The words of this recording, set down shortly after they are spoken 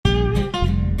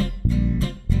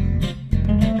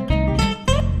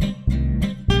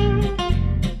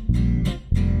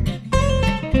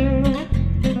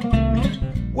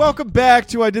welcome back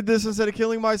to I Did This Instead of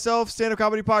Killing Myself, stand-up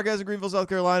comedy podcast in Greenville, South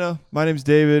Carolina. My name's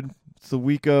David. It's the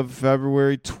week of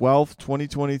February 12th,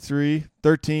 2023,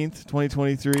 13th,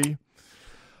 2023.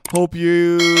 Hope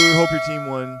your team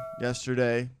won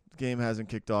yesterday. The game hasn't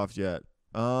kicked off yet.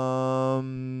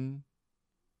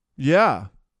 Yeah.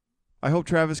 I hope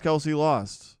Travis Kelce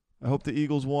lost. I hope the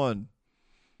Eagles won.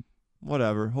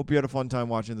 Whatever. Hope you had a fun time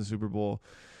watching the Super Bowl.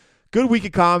 Good week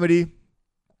of comedy.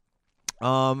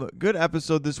 Good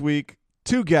episode this week.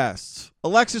 Two guests,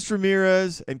 Alexis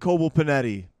Ramirez and Coble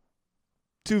Panetti.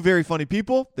 Two very funny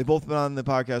people. They've both been on the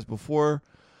podcast before.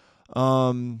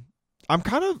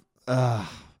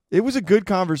 It was a good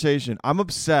conversation. I'm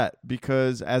upset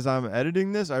because as I'm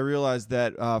editing this, I realized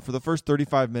that for the first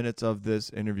 35 minutes of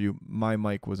this interview, my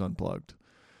mic was unplugged.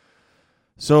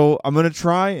 So I'm going to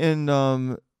try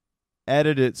and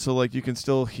edit it so like you can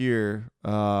still hear.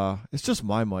 It's just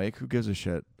my mic. Who gives a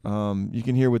shit? You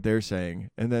can hear what they're saying.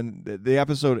 And then the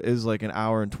episode is like an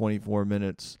hour and 24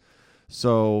 minutes.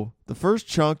 So the first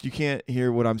chunk, you can't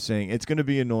hear what I'm saying. It's going to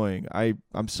be annoying.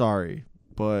 I'm sorry.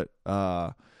 But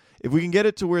if we can get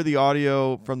it to where the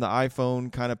audio from the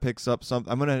iPhone kind of picks up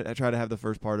something, I'm going to try to have the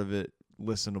first part of it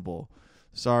listenable.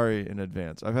 Sorry in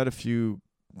advance. I've had a few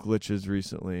glitches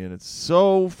recently, and it's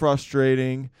so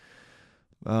frustrating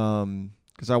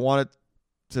because I want it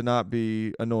to not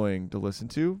be annoying to listen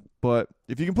to. But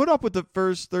if you can put up with the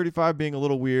first 35 being a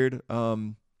little weird,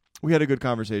 we had a good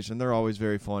conversation. They're always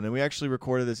very fun. And we actually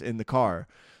recorded this in the car.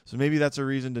 So maybe that's a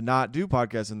reason to not do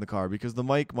podcasts in the car because the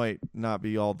mic might not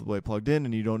be all the way plugged in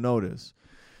and you don't notice.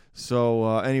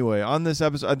 So anyway, on this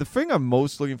episode, the thing I'm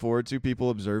most looking forward to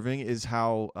people observing is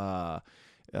how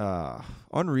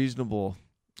unreasonable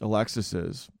Alexis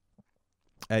is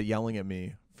at yelling at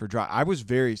me for driving. I was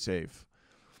very safe.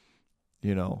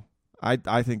 You know,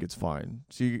 I think it's fine.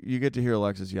 So you get to hear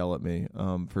Alexis yell at me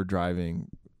for driving.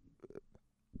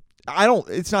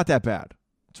 It's not that bad.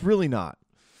 It's really not.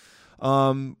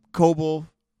 Coble,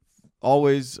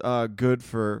 always good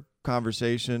for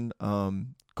conversation.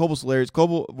 Coble's hilarious.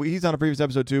 Coble, he's on a previous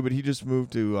episode too, but he just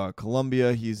moved to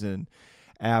Columbia. He's an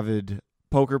avid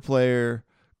poker player,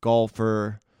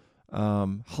 golfer,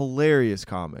 hilarious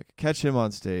comic. Catch him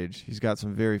on stage. He's got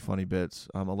some very funny bits.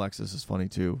 Alexis is funny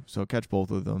too, so catch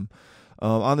both of them.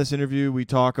 On this interview, we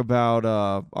talk about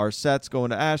our sets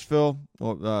going to Asheville,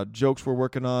 jokes we're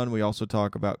working on. We also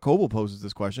talk about, Coble poses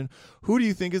this question, who do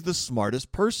you think is the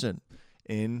smartest person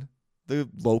in the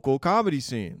local comedy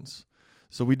scenes?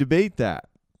 So we debate that.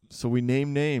 So we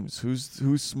name names.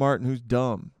 Who's smart and who's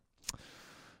dumb?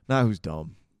 Not who's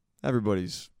dumb.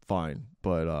 Everybody's fine.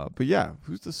 But yeah,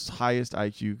 who's the highest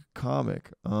IQ comic?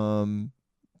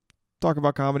 Talk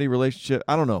about comedy, relationship.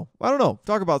 I don't know.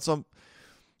 Talk about some.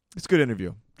 It's a good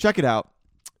interview. Check it out.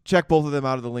 Check both of them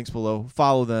out of the links below.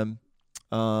 Follow them.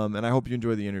 And I hope you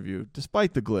enjoy the interview,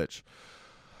 despite the glitch.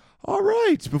 All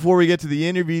right. Before we get to the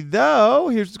interview, though,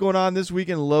 here's what's going on this week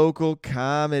in local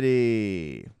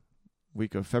comedy.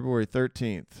 Week of February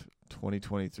 13th,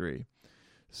 2023.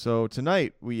 So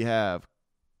tonight we have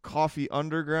Coffee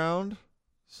Underground.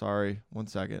 Sorry, 1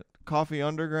 second. Coffee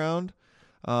Underground.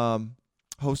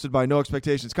 Hosted by No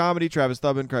Expectations Comedy. Travis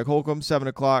Thubbin, Craig Holcomb, 7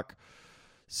 o'clock.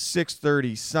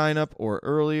 6:30 sign up or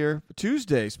earlier.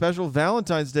 Tuesday, special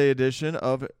Valentine's Day edition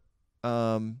of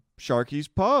Sharky's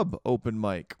Pub open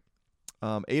mic.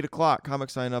 8 o'clock, comic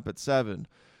sign up at 7.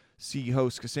 See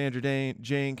hosts Cassandra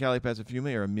Jane, Callie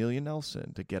Pasafume, or Amelia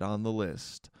Nelson to get on the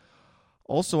list.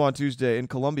 Also on Tuesday in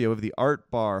Columbia, we have the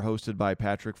Art Bar hosted by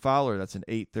Patrick Fowler. That's an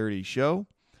 8:30 show.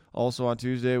 Also on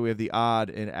Tuesday, we have the Odd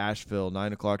in Asheville,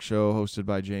 9 o'clock show hosted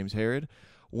by James Harrod.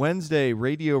 Wednesday,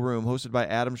 Radio Room, hosted by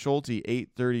Adam Schulte,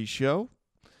 8:30 show.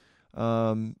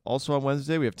 Also on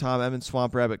Wednesday, we have Tom Emmons,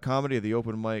 Swamp Rabbit Comedy at the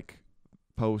open mic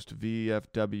post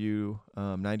VFW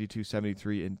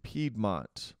 9273 in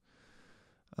Piedmont.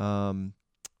 On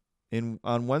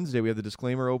Wednesday, we have the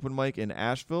Disclaimer open mic in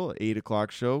Asheville, 8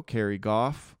 o'clock show, Carrie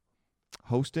Goff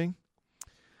hosting.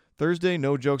 Thursday,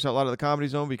 No Jokes Out Loud at the Comedy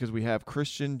Zone because we have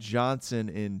Christian Johnson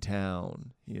in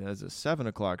town. He has a 7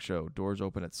 o'clock show. Doors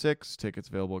open at 6. Tickets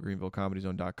available at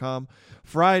greenvillecomedyzone.com.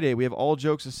 Friday, we have All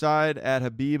Jokes Aside at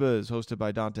Habiba's, hosted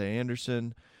by Dante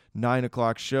Anderson. 9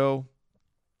 o'clock show.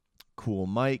 Cool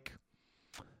Mike.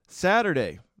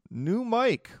 Saturday, New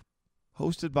Mike,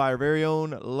 hosted by our very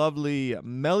own lovely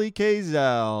Melly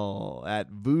Kazel at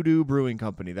Voodoo Brewing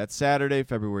Company. That's Saturday,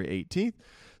 February 18th.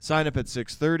 Sign up at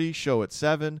 6:30, show at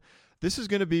 7. This is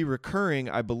going to be recurring,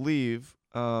 I believe.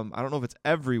 I don't know if it's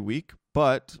every week,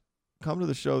 but come to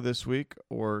the show this week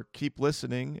or keep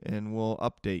listening and we'll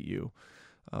update you.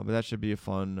 But that should be a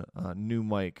fun new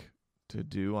mic to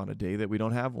do on a day that we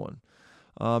don't have one.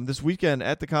 This weekend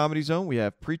at the Comedy Zone, we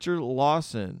have Preacher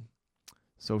Lawson,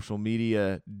 social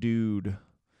media dude.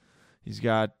 He's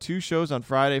got 2 shows on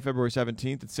Friday, February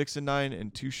 17th at 6 and 9,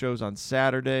 and 2 shows on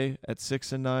Saturday at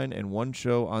 6 and 9, and 1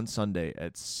 show on Sunday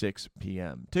at 6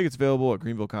 p.m. Tickets available at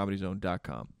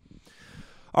greenvillecomedyzone.com.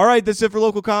 All right, that's it for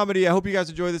local comedy. I hope you guys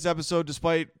enjoy this episode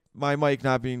despite my mic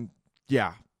not being,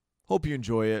 hope you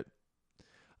enjoy it.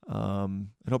 And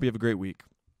hope you have a great week.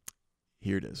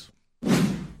 Here it is.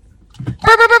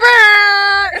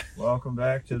 Welcome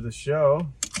back to the show.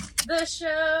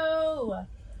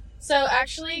 So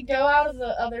actually, go out of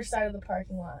the other side of the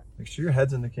parking lot. Make sure your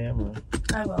head's in the camera.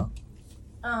 I will.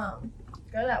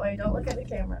 Go that way. Don't look at the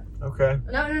camera. Okay.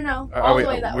 No. All the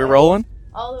way that way. We're rolling?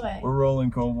 All the way. We're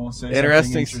rolling, Coble. Say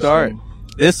Interesting start.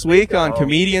 This week on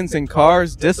Comedians in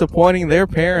Cars Disappointing Their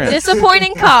Parents.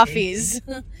 Disappointing coffees.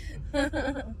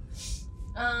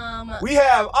 We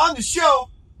have on the show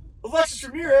Alexis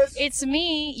Ramirez. It's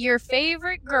me, your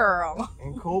favorite girl.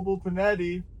 And Coble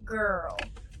Panetti. Girl.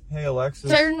 Hey, Alexis.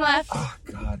 Turn left. Oh,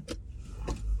 God.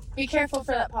 Be careful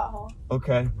for that pothole.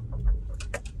 Okay.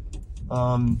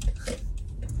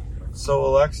 So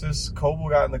Alexis, Coble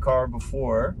got in the car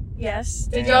before. Yes.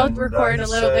 Did y'all record a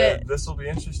little bit? This will be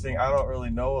interesting. I don't really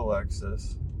know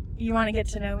Alexis. You want to get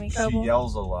to know me, Coble? She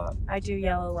yells a lot. I do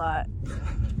yell a lot.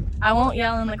 I won't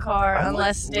yell in the car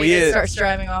unless David starts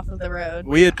driving off of the road.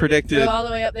 We had predicted go all the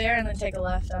way up there and then take a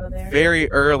left out of there.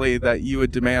 Very early that you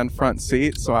would demand front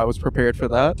seat, so I was prepared for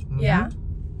that. Mm-hmm. Yeah.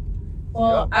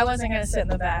 Well, I wasn't going to sit in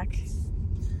the back.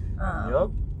 Yep.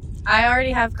 I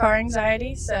already have car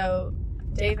anxiety, so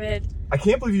David... I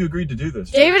can't believe you agreed to do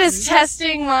this. David is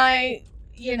testing my,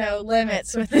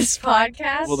 limits with this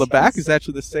podcast. Well, the back is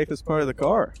actually the safest part of the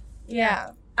car.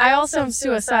 Yeah. I also am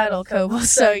suicidal, Coble,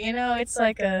 so, it's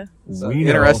like a...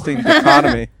 interesting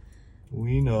dichotomy.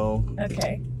 We know.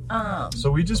 Okay. So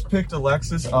we just picked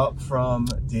Alexis up from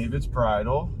David's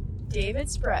Bridal.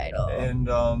 David's Bridal. And,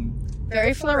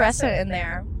 very fluorescent in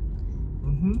there.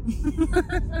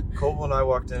 Mm-hmm. Coble and I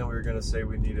walked in and we were going to say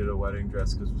we needed a wedding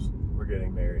dress because we're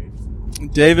getting married.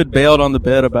 David bailed on the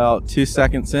bed about 2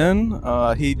 seconds in.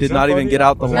 He did not even get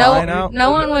out the line out.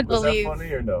 No one would believe that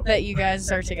funny or no? that you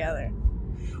guys are together.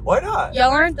 Why not?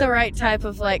 Y'all aren't the right type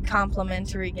of,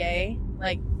 complimentary gay.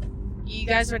 You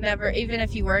guys would never, even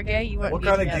if you were gay, you wouldn't be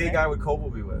together. What kind of gay guy would Coble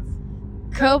be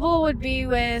with? Coble would be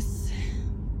with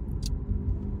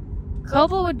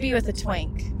a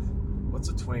twink. What's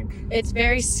a twink? It's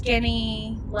very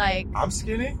skinny, I'm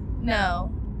skinny?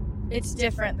 No. It's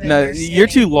different than No, you're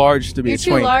too large to be a twink.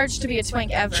 You're too large to be a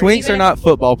twink ever. Twinks are not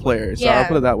football players, so I'll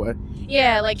put it that way.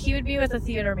 Yeah, he would be with a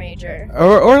theater major.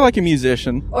 Or like a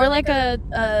musician. Or like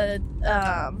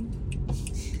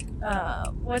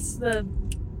what's the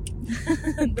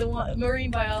the one,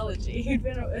 marine biology. He'd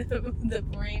been the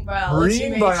marine biology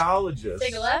major. Biologist.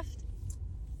 Take a left.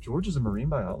 George is a marine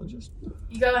biologist?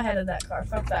 You go ahead of that car.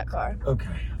 Fuck that car. Okay.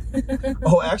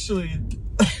 Oh, actually...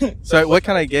 So what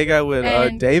kind of gay guy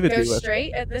would David be with? Go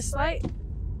straight at this light.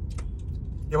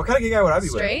 Yeah, what kind of gay guy would I be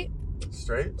Straight. with?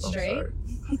 Straight? Straight.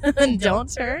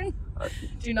 Don't turn.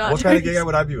 Do not What turn. kind of gay guy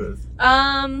would I be with?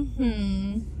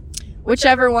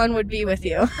 Whichever one would be with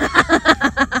you. I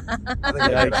think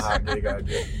I'd be a hot gay guy,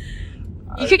 dude.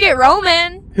 You could get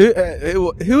Roman.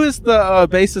 Who is the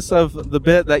basis of the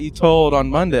bit that you told on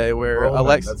Monday where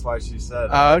Roman, that's why she said.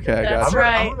 Oh, okay. That's gotcha.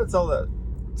 right. I'm going to tell that.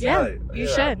 Yeah, you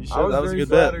should. I was that was very a good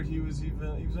flattered bit. he was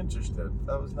interested.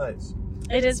 That was nice.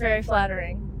 It is very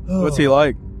flattering. What's he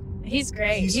like? He's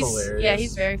great. He's hilarious. Yeah,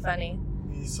 he's very funny.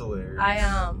 He's hilarious.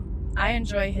 I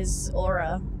enjoy his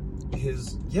aura.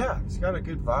 He's got a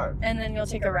good vibe. And then you'll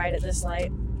take a ride at this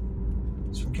light.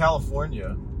 He's from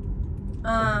California.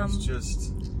 He's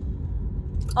just...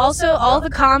 Also, all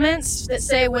the comments that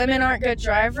say women aren't good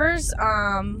drivers,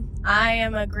 I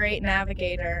am a great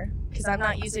navigator because I'm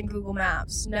not using Google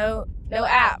Maps. No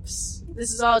apps.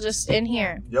 This is all just in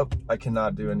here. Yep, I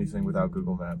cannot do anything without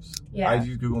Google Maps. Yeah. I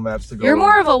use Google Maps to go. You're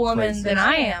more of a woman than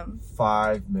I am.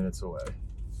 5 minutes away.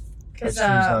 Because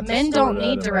men don't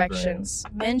need directions.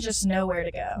 Men just know where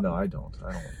to go. No, I don't.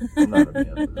 I'm not a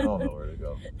man. I don't know where to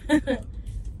go.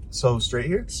 So straight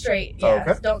here? Straight, yeah.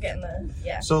 Oh, okay. Don't get in the,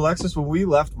 yeah. So Alexis, when we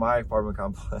left my apartment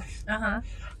complex,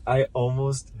 I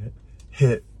almost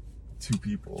hit 2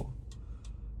 people.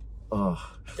 Ugh.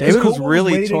 David was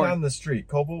really waiting torn. on the street.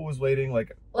 Coble was waiting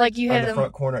like you on hit the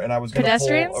front corner, and I was going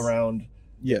to pull around.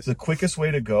 Yes. The quickest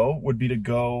way to go would be to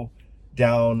go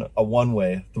down a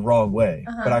one-way the wrong way.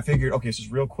 But I figured, okay, it's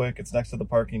just real quick. It's next to the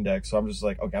parking deck, so I'm just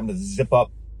like, okay, I'm going to zip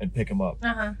up and pick him up.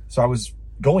 So I was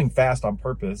going fast on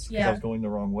purpose because I was going the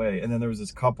wrong way. And then there was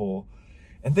this couple,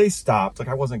 and they stopped. Like,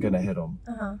 I wasn't going to hit them.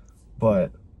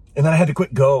 But And then I had to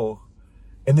quit go.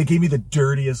 And they gave me the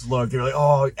dirtiest look. They were like,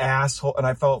 oh, asshole. And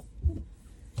I felt...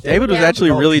 David was Yeah. actually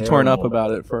Felt really torn up terrible.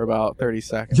 about it for about 30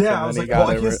 seconds. Yeah, and I was then like, he got well,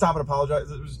 I over can't it. stop and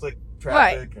apologize. It was just like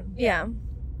traffic. And Yeah.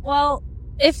 Well,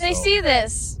 if they So- see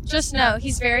this, just know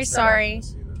he's very they're not sorry. gonna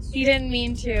see this. He didn't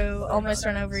mean to almost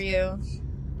run over you.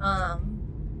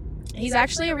 He's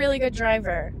actually a really good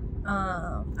driver.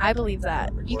 I believe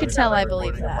that. You can tell I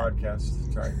believe recording that. a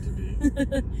podcast trying to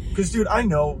be. Because, dude, I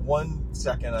know 1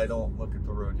 second I don't look at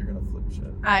the road, you're going to flip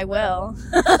shit. I will.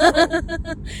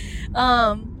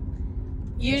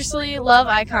 Usually love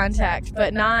eye contact,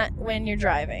 but not when you're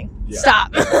driving. Yeah.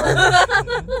 Stop.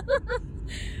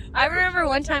 I remember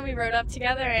one time we rode up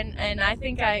together, and I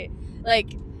think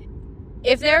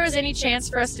if there was any chance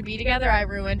for us to be together, I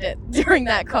ruined it during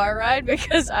that car ride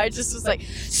because I just was like,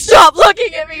 stop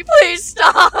looking at me, please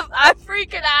stop. I'm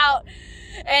freaking out.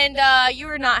 And you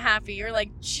were not happy. You were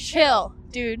like, chill,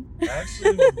 dude. I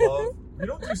actually would love... We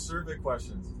don't do survey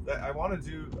questions. I want to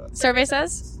do... Survey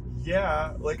says?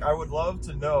 Yeah, like, I would love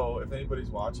to know if anybody's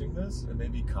watching this and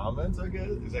maybe comment, I guess.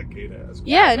 Is that gay to ask?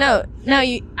 Yeah, no.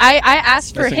 I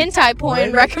asked for Listen, hentai porn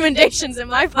maybe- recommendations in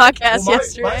my podcast Well,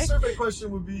 yesterday. my survey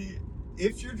question would be,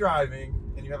 if you're driving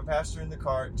and you have a passenger in the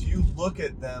car, do you look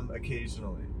at them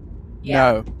occasionally?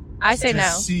 Yeah. No. I say to no.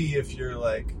 see if you're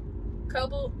like,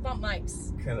 Coble, bump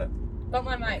mics. kind of, Bump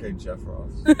my mic. okay, Jeff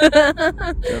Ross.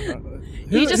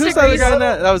 He just Who's the other agrees. guy in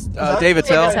that? That was 'Cause I David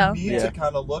feel like Tell. I need Yeah. to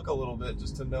kind of look a little bit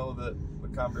just to know that the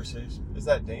conversation, is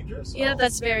that dangerous? Yeah, Oh.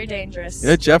 that's very dangerous.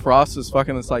 Yeah, Jeff Ross was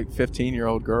fucking this like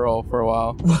 15-year-old girl for a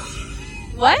while.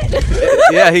 What?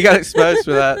 Yeah, he got exposed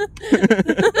for that.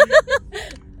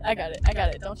 I got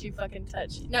it. Don't you fucking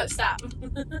touch. No, stop.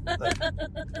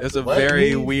 It was a Let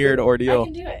very me- weird I ordeal.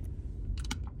 can do it.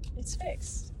 It's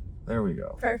fixed. There we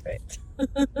go. Perfect.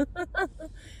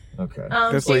 Okay.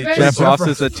 Because like favorite- Jeff Jeff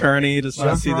Ross's Ross- attorney does not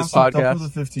Jeff see this Ross hooked up podcast.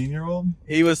 with a 15-year-old?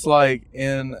 He was like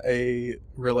in a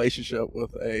relationship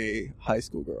with a high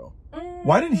school girl.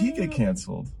 Why didn't he get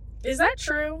canceled? Is that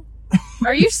true?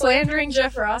 Are you slandering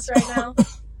Jeff Ross right now?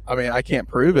 I mean, I can't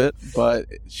prove it, but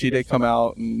she did come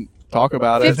out and talk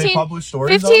about Did it. 15 they publish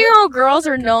stories on it? 15-year-old girls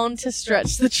are known to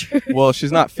stretch the truth. Well,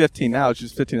 she's not 15 now. She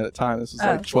was 15 at the time. This was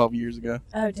Oh. like 12 years ago.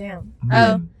 Oh, damn. Hmm.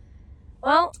 Oh,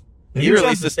 well, Maybe He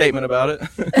released Jeff- a statement about it.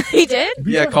 he did?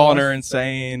 maybe Yeah, Jeff calling Ross- her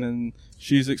insane and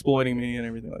she's exploiting me and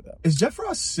everything like that. Is Jeff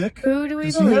Ross sick? Who do we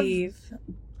Does he have believe?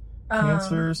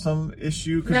 Cancer, some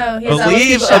issue? 'Cause No, he has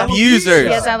Believe alopecia. abusers.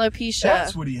 He has alopecia.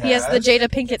 That's what he has. He has the Jada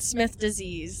Pinkett Smith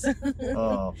disease.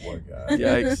 Oh, poor guy.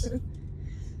 Yikes.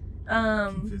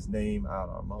 Keep his name out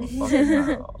of our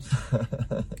motherfucking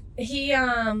mouth.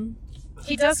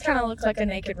 He does kind of look like a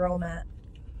naked roll mat.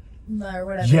 Or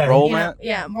whatever. Yeah, Roll yeah, mat?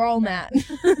 Yeah, roll mat.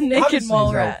 Naked Obviously, mole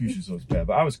his rat. alopecia was bad,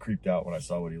 but I was creeped out when I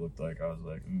saw what he looked like. I was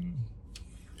like,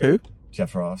 Who?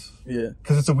 Jeff Ross. Yeah.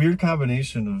 Because it's a weird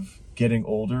combination of getting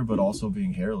older but also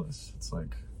being hairless. It's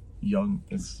like young.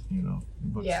 It's, you know,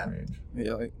 it looks Yeah. strange.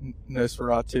 Yeah, like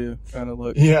Nosferatu kind of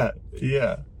look. Yeah,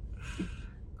 yeah. Cool.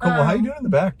 Well, how you Um, doing in the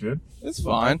back, dude? It's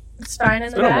fine. It's fine in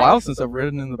It's the been back. a while since I've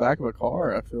ridden in the back of a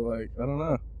car. I feel like, I don't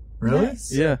know. Really?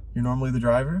 Nice. Yeah. You're normally the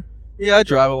driver? Yeah, I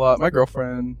drive a lot. My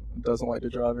girlfriend doesn't like to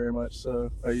drive very much, so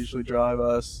I usually drive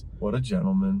us. What a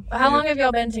gentleman. How long have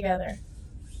y'all been together?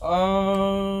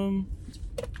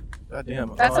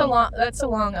 Goddamn. That's a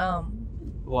long.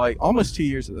 Like almost 2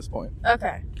 years at this point.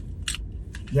 Okay.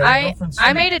 Yeah, I your girlfriend's I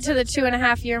sweet. made it to the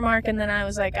 2.5 year mark, and then I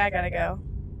was like, I gotta go.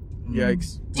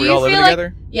 Yikes. Do we you all living feel like-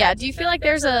 together? Yeah. Do you feel like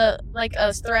there's a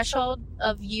threshold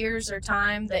of years or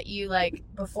time that you like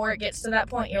before it gets to that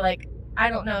point? You're like, I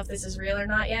don't know if this is real or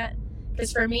not yet.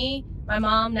 Because for me, my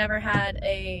mom never had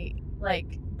a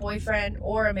boyfriend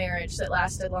or a marriage that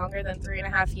lasted longer than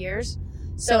 3.5 years.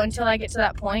 So until I get to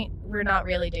that point, we're not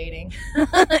really dating.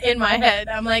 In my head,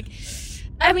 I'm like,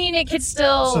 I mean, it could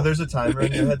still. So there's a timer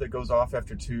in your head that goes off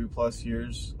after 2+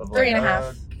 years of like,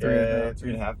 3.5. Okay,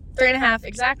 3.5. 3.5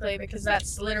 exactly, because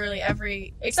that's literally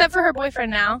except for her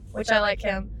boyfriend now, which I like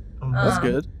him. That's Um,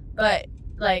 good. But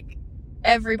like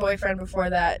every boyfriend before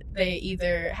that, they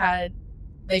either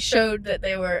they showed that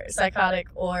they were psychotic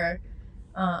or,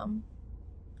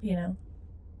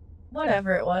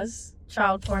 whatever it was,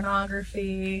 child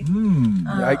pornography,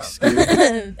 Yikes,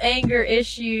 anger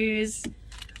issues.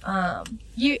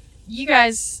 You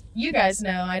guys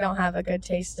know I don't have a good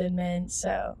taste in men,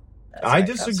 so. that's I where it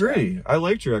comes disagree. I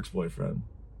liked your ex-boyfriend.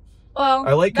 Well,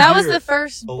 I like that was Kabir the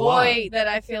first a boy lot. that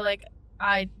I feel like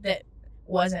that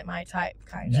wasn't my type,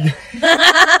 kind of.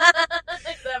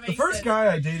 The first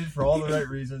guy I dated for all the right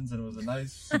reasons and was a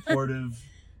nice, supportive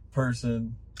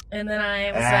person. And then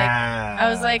I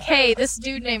was like, hey, this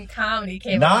dude named Comedy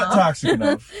came not along. toxic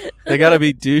enough. They gotta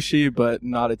be douchey, but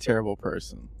not a terrible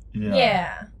person.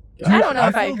 Yeah. Dude, I don't know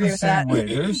if I feel agree the with same that. way.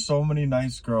 There's so many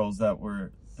nice girls that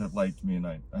liked me, and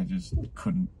I just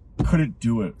couldn't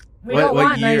do it. We don't what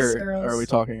want year nice girls. are we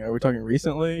talking? Are we talking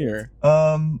recently or?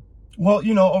 Well,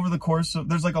 over the course of,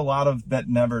 there's like a lot of that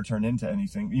never turn into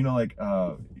anything. Like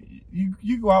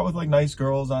you go out with like nice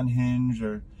girls on Hinge,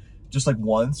 or just like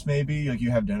once maybe, like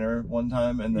you have dinner one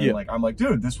time, and then like I'm like,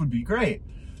 dude, this would be great,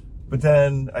 but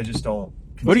then I just don't.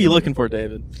 What are you looking for,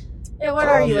 David? Yeah, what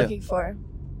are you looking for?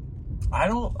 I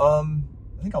don't.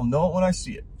 I think I'll know it when I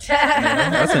see it.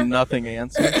 That's a nothing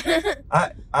answer.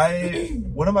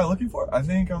 What am I looking for? I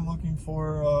think I'm looking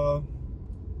for.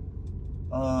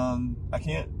 I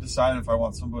can't decide if I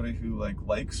want somebody who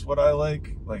likes what I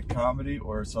like comedy,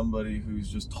 or somebody who's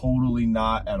just totally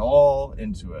not at all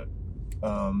into it,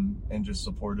 and just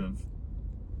supportive.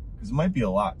 Because it might be a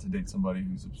lot to date somebody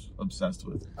who's obsessed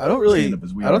with. I don't think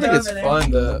it's Over there.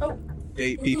 fun to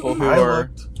date people who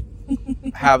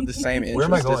have the same interests Where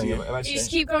am I as going? you. Am I You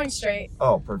just keep going straight.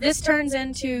 Oh, perfect. This turns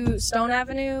into Stone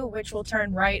Avenue, which will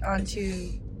turn right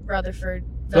onto Rutherford.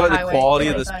 I feel like the highway quality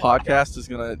of this 25. podcast is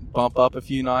going to bump up a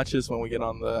few notches when we get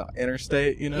on the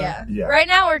interstate, Yeah. Yeah. Right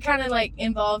now, we're kind of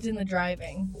involved in the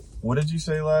driving. What did you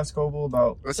say last, Coble,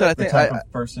 about I said I the think type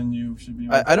of person you should be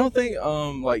with? I don't think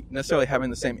necessarily having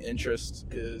the same interest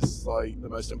is the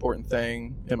most important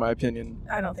thing in my opinion.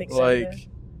 I don't think so. either.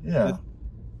 Yeah.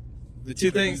 The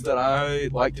two things that I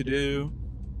like to do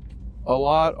a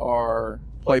lot are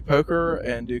play poker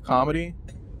and do comedy,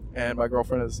 and my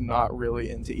girlfriend is not really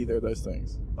into either of those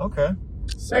things. Okay.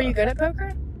 So, Are you good at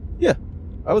poker?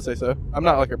 I would say so. I'm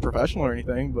not a professional or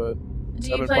anything, but Do I've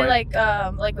you been play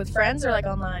playing- with friends or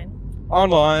online?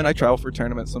 online I travel for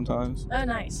tournaments sometimes. Oh,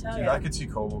 nice. Hell Dude, yeah. I could see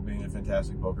Coble being a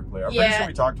fantastic poker player. I'm Yeah. pretty sure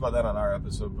we talked about that on our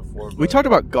episode before. We but- talked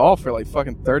about golf for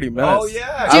fucking 30 minutes. Oh,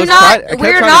 yeah. I was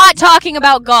We're trying not talking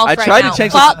about golf I right tried now. to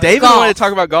change Fuck this. David golf. wanted to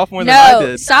talk about golf more than I No,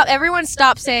 did. stop. Everyone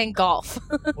stop saying golf.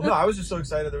 Well, no, I was just so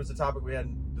excited. There was a topic we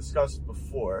hadn't discussed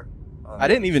before. I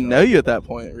didn't even know you at that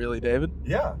point, really, David.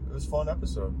 Yeah, it was a fun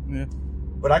episode. Yeah.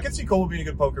 But I could see Coble being a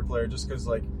good poker player just because,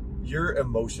 you're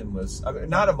emotionless. I mean,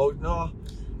 not no.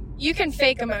 You can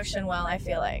fake emotion well, I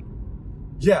feel like.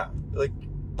 Yeah,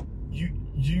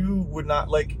 you would not,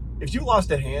 if you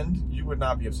lost a hand, you would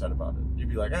not be upset about it. You'd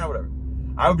be like, whatever.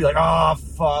 I would be like,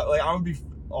 fuck. I would be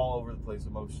all over the place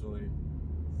emotionally.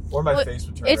 Or my face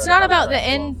would turn It's red not if I was about the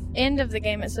trying to bluff. end of the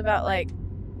game. It's about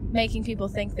making people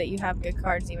think that you have good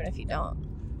cards even if you don't.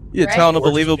 Yeah, Right? telling a Or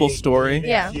just believable being story. even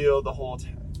Yeah. keeled the whole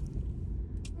time.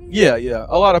 Yeah.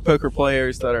 A lot of poker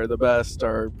players that are the best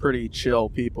are pretty chill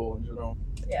people in general.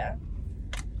 Yeah.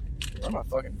 Where my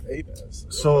fucking vape is.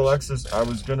 So, Alexis, I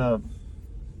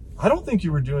don't think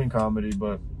you were doing comedy,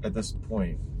 but at this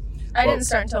point, I Well- didn't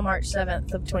start until March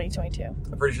 7th of 2022.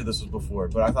 I'm pretty sure this was before,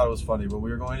 but I thought it was funny. When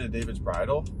we were going to David's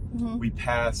Bridal, Mm-hmm. we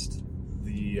passed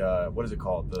the, what is it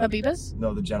called? Abibas?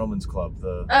 No, the Gentleman's Club,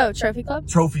 the Oh, Trophy Club?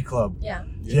 Trophy Club. Yeah.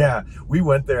 Yeah, we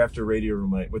went there after Radio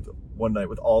Room night one night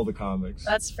with all the comics.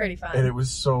 That's pretty fun. And it was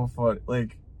so fun.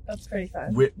 That's pretty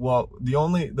fun.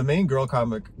 The main girl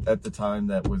comic at the time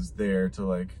that was there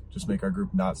to just make our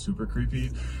group not super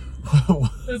creepy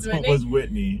was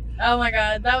Whitney. Oh my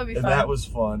god, that would be And fun. that was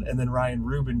fun. And then Ryan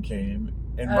Rubin came,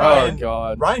 and Oh,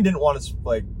 God. Ryan didn't want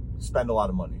to spend a lot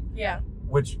of money, Yeah.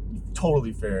 which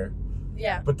totally fair.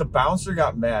 Yeah. But the bouncer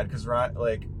got mad because Ryan,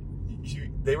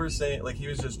 they were saying he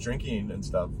was just drinking and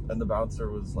stuff, and the bouncer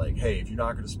was like, "Hey, if you're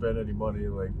not going to spend any money,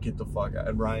 get the fuck out."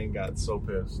 And Ryan got so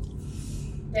pissed.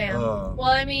 Damn. Well,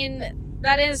 I mean,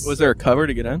 that is. Was there a cover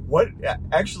to get in? What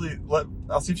actually?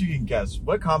 I'll see if you can guess.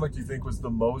 What comic do you think was the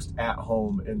most at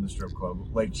home in the strip club?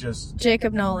 Just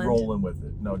Jacob Nolan. rolling with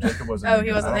it. No, Jacob wasn't. Oh,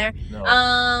 he wasn't there?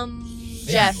 No. Maybe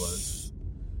Jeff. he was.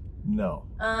 No.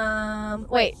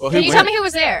 Wait. Well, can who you tell went? me who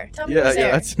was there? Tell me who was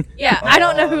there. That's Yeah, I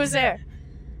don't know who was there.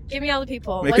 Give me all the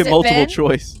people. make was it it multiple Ben?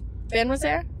 choice. Ben was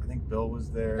there? I think Bill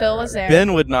was there. Bill was there.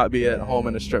 Ben would not be at home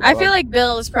in a strip I club. feel like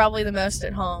Bill is probably the most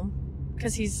at home.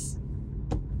 Because he's.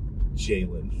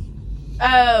 Jalen.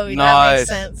 Oh, that Nice. makes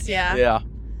sense. Yeah. Yeah.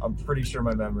 I'm pretty sure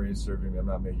my memory is serving me. I'm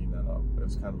not making that up. It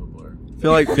was kind of a blur. I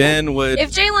feel like Ben would.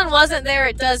 If Jalen wasn't there,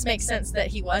 it does make sense that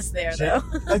he was there, though.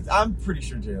 I'm pretty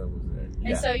sure Jalen was there. And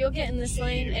Yeah. so you'll get in this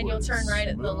lane He and you'll was turn right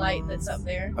at the light that's up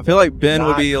there. I feel like Ben would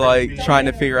Not be creepy. trying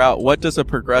to figure out what does a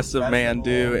progressive That's man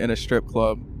do cool. in a strip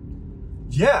club.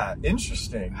 Yeah,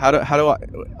 interesting. How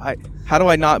do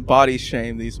I not body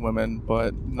shame these women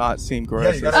but not seem gross? you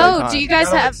at the gotta- same Oh, time? do you guys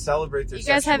gotta, like, have? celebrate their You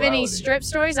guys have any sexuality. strip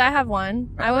stories? I have one.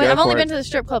 Go I've only for been it. to the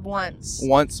strip club once.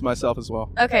 Once myself as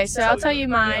well. Okay, so Tell I'll tell you, you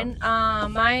mine.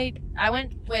 I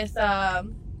went with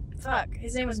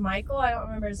his name was Michael. I don't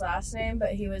remember his last name, but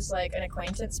he was like an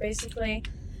acquaintance basically.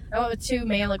 I went with 2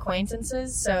 male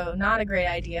acquaintances, so not a great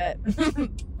idea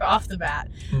off the bat.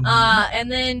 Mhm.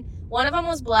 And then one of them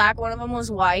was black, one of them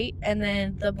was white, and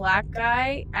then the black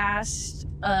guy asked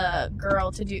a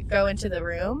girl to go into the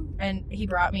room, and he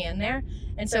brought me in there.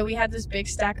 And so we had this big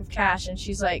stack of cash, and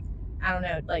she's like, I don't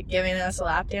know, like giving us a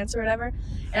lap dance or whatever.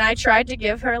 And I tried to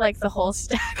give her like the whole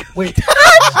stack of Wait.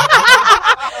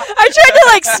 I tried to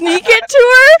like sneak it to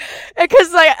her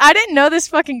because like I didn't know this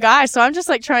fucking guy, so I'm just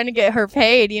like trying to get her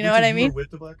paid. You know what I mean? You were with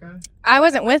the black guy? I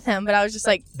wasn't with him, but I was just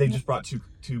like, They just brought two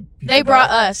people. they brought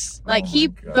back? us. Like Oh my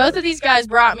God. both of these guys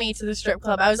brought me to the strip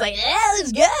club. I was like, yeah,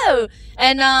 let's go.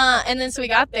 And then so we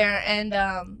got there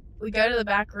and we go to the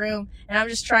back room and I'm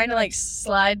just trying to like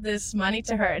slide this money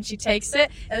to her and she takes it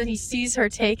and then he sees her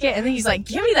take it and then he's like,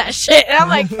 give me that shit. And I'm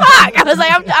like, fuck. I was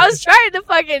like, I was trying to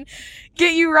fucking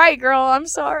get you right, girl. I'm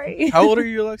sorry. How old are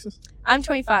you, Alexis? I'm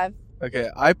 25. Okay,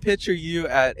 I picture you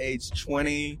at age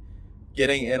 20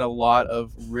 getting in a lot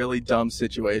of really dumb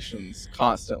situations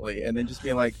constantly and then just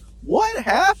being like, what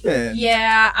happened?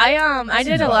 Yeah, I That did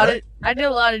seems a lot alright. of I did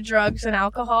a lot of drugs and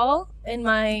alcohol in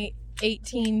my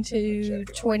 18 to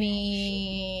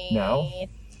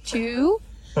 22.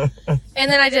 And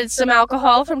then I did some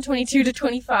alcohol from 22 to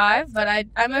 25, but I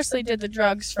mostly did the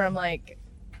drugs from like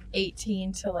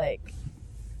 18 to like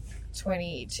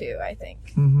 22, I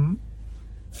think. Mm-hmm.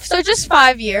 So just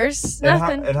 5 years.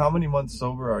 Nothing. And how many months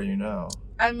sober are you now?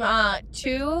 I'm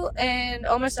 2 and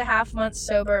almost a half months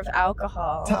sober of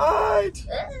alcohol. Tight.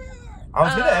 I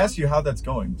was gonna Um, ask you how that's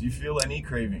going. Do you feel any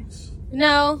cravings,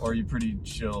 No. or are you pretty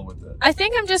chill with it? I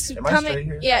think I'm just Am I coming. straight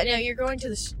here? Yeah, no, you're going to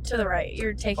the right.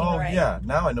 You're taking Oh the right. yeah,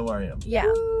 now I know where I am. Yeah.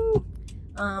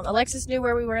 Alexis knew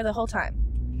where we were the whole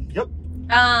time. Yep.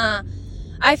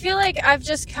 I feel like I've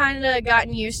just kind of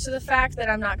gotten used to the fact that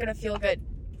I'm not gonna feel good.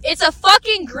 It's a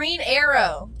fucking green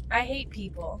arrow. I hate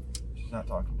people. She's not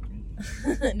talking to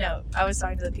me. No, I was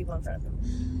talking to the people in front of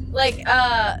him. Like,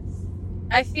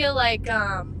 I feel like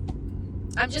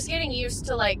I'm just getting used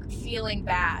to like feeling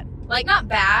bad. Like not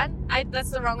bad.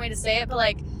 That's the wrong way to say it, but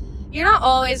like you're not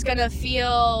always gonna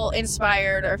feel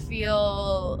inspired or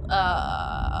feel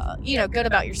good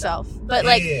about yourself. But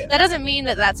like Yeah. that doesn't mean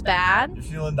that that's bad. You're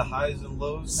feeling the highs and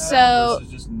lows now So-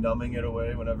 versus just numbing it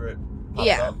away whenever it pops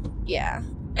Yeah. up. Yeah.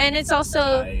 And it's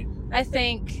also Tight. I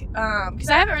think because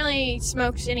I haven't really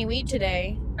smoked any weed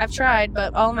today. I've tried,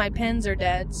 but all my pens are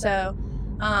dead. So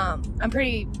I'm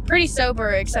pretty sober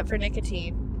except for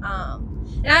nicotine.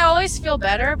 And I always feel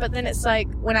better, but then it's like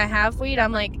when I have weed,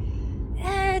 I'm like,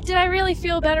 did I really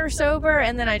feel better sober?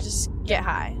 And then I just get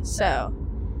high. So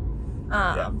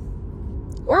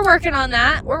we're working on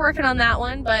that. We're working on that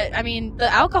one. But I mean,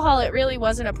 the alcohol, it really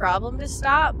wasn't a problem to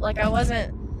stop. Like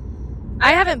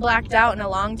I haven't blacked out in a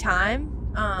long time.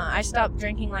 I stopped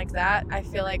drinking like that. I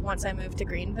feel like once I moved to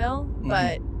Greenville,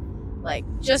 but like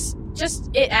just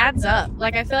it adds up.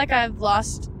 Like I feel like I've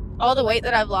lost all the weight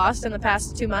that I've lost in the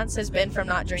past 2 months has been from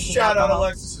not drinking Shout out alcohol.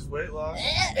 Alexis's weight loss.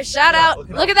 Shout Yeah, out! look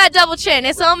Look it at that double chin.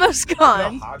 It's almost Look how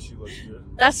gone. hot she looks, dude.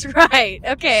 That's right.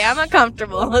 Okay, I'm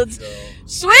uncomfortable. Let's Go.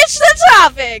 switch the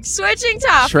topic. Switching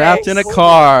topics. Trapped in a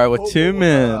car with 2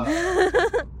 men.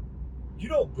 You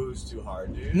don't booze too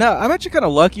hard, dude. No, I'm actually kind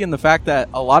of lucky in the fact that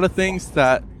a lot of things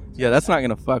that... Yeah, that's not going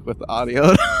to fuck with the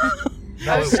audio.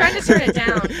 I was trying to turn it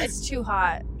down. It's too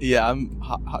hot. Yeah, I'm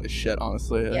hot as shit,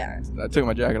 honestly. Yeah. I took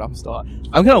my jacket off and still hot.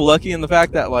 I'm kind of lucky in the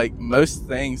fact that, like, most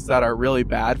things that are really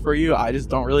bad for you, I just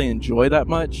don't really enjoy that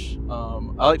much. I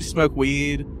like to smoke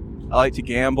weed. I like to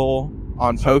gamble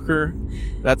on poker.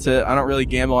 That's it. I don't really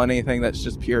gamble on anything that's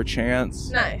just pure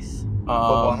chance. Nice.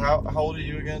 Well, how old are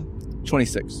you again?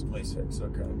 26. 26,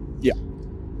 okay.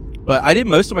 But I did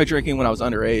most of my drinking when I was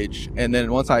underage. And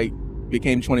then once I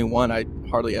became 21, I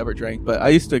hardly ever drank. But I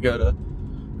used to go to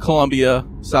Columbia,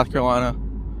 South Carolina.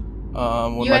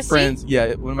 When my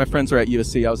USC? when my friends were at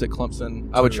USC, I was at Clemson.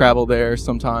 I would travel there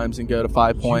sometimes and go to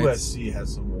 5 Points. USC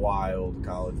has some wild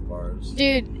college bars.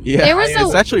 Dude, Yeah, there was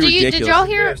it's actually ridiculous. Did y'all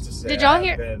hear? Embarrassed to say, Did y'all I've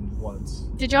hear? been once.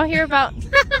 Did y'all hear about?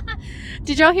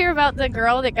 Did y'all hear about the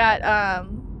girl that got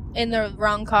in the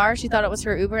wrong car? She thought it was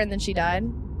her Uber, and then she died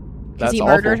because That's he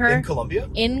awful. murdered her In Columbia?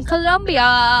 in Columbia.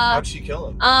 How'd she kill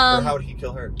him? or how'd he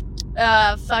kill her?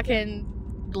 Fucking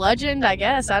bludgeoned, I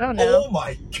guess. I don't know. Oh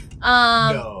my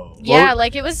Um, no. yeah,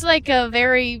 like it was like a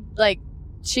very like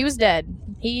she was dead,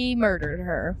 He murdered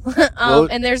her. Well-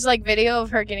 And there's like video of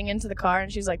her getting into the car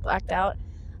and she's like blacked out.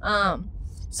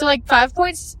 So like 5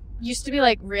 Points used to be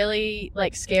like really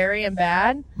like scary and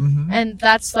bad. Mm-hmm. And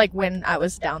that's like when I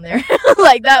was down there.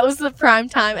 Like that was the prime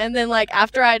time. And then like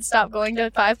after I had stopped going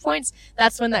to 5 Points,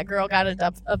 that's when that girl got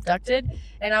abducted.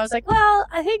 And I was like, well,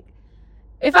 I think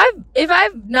if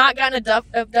I've not gotten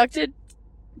abducted,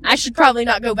 I should probably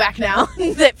not go back now.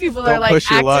 That people are Don't like push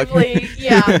your luck. actively,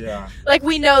 yeah. Yeah. Like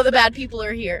we know the bad people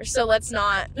are here, so let's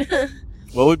not.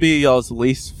 What would be y'all's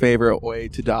least favorite way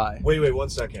to die? Wait, 1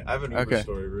 second. I have an Uber Okay.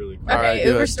 story really quick. All right, Okay,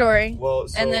 do Uber it. story, Well,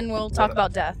 so and then we'll talk when-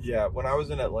 about death. Yeah, when I was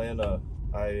in Atlanta,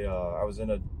 I was in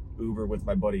a Uber with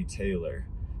my buddy Taylor,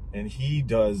 and he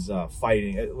does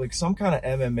fighting, like some kind of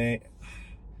MMA.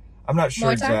 I'm not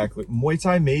sure Muay Thai? exactly. Muay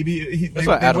Thai, maybe. That's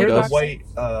what Adam wear the does. white.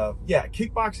 Yeah,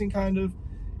 kickboxing kind of,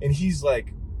 and he's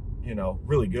like,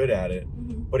 really good at it.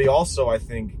 Mhm. But he also, I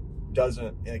think,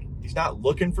 doesn't like. He's not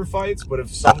looking for fights, but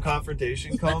if some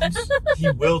confrontation comes, he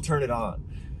will turn it on.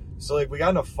 So like, we got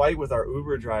in a fight with our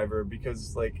Uber driver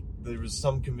because like there was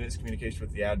some miscommunication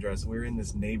with the address, and we were in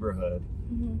this neighborhood,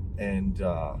 Mhm.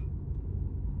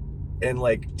 and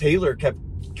like Taylor kept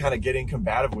kind of getting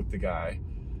combative with the guy,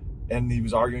 and he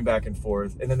was arguing back and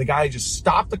forth, and then the guy just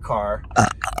stopped the car,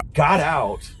 got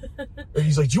out, and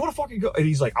he's like, "Do you want to fucking go?" And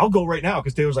he's like, "I'll go right now,"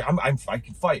 because Taylor's like, I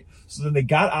can fight." So then they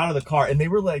got out of the car, and they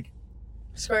were like,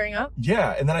 Squaring up.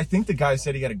 "Yeah," and then I think the guy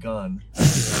said he had a gun.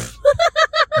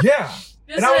 Yeah,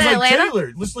 This and I is was in like, Atlanta.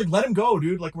 "Taylor, let's like let him go,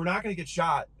 dude. Like we're not gonna get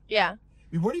shot." Yeah.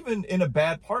 We weren't even in a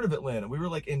bad part of Atlanta. We were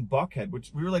like in Buckhead,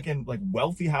 which we were like in like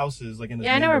wealthy houses, like in this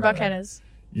Yeah, I know where neighborhood. Buckhead is.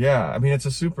 Yeah, I mean it's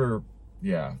a super,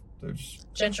 yeah. There's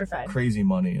Gentrified. crazy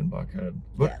money in Buckhead,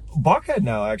 but Buckhead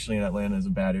now actually in Atlanta is a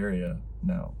bad area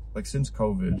now. Like since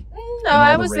COVID, and No, all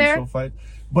I the was racial there. fights.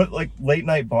 But like late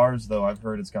night bars though, I've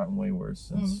heard it's gotten way worse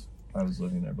since I was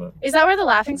living there. But Is that where the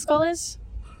Laughing Skull is?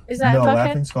 Is that no, in Buckhead?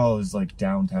 Laughing Skull is like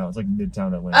downtown. It's like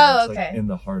midtown Atlanta. Oh, It's okay. like in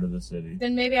the heart of the city.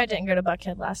 Then maybe I didn't go to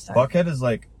Buckhead last time. Buckhead is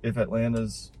like if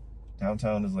Atlanta's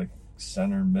downtown is like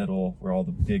center middle where all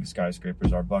the big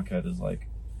skyscrapers are. Buckhead is like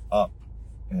up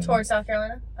and Towards South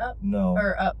Carolina? Up? no,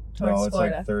 Or up towards no, it's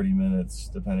Florida? like 30 minutes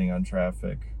depending on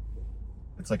traffic.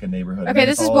 It's like a neighborhood. Okay, and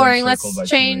this it's is all boring. encircled by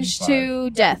Let's change 285.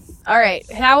 to death. All right.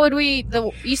 How would we?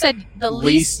 You said the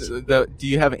least. Do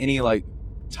you have any like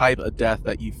type of death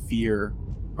that you fear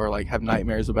or like have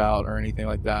nightmares about or anything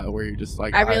like that where you're just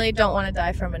like I really don't want to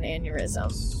die from an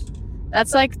aneurysm.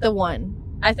 That's like the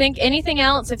one. I think anything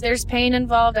else, if there's pain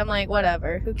involved, I'm like,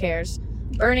 whatever. Who cares?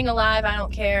 Burning alive, I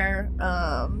don't care.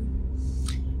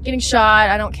 Getting shot,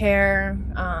 I don't care.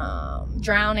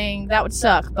 Drowning, that would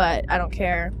suck, but I don't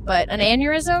care. But an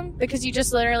aneurysm, because you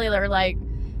just literally are like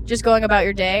just going about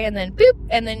your day and then boop,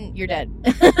 and then you're dead.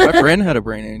 My friend had a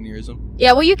brain aneurysm.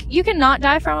 Yeah, well, you can not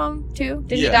die from them too.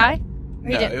 Did he Yeah. die? Or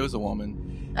he No, didn't? it was a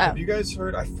woman. Oh, Have you guys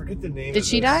heard? I forget the name. did of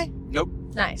she this. die? Nope.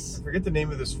 Nice. I forget the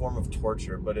name of this form of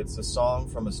torture, but it's a song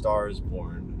from A Star Is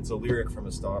Born. It's a lyric from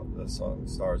a song, A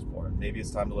Star Is Born. Maybe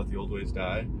it's time to let the old ways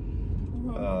die.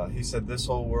 He said, "This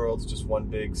whole world's just one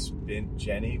big spin,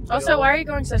 Jenny." Also, why are you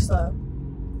going so slow?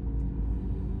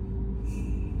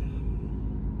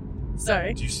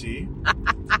 Sorry. Do you see?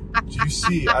 Do you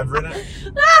see? I've written.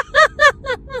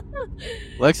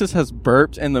 Lexus has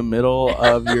burped in the middle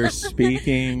of your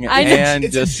speaking I- and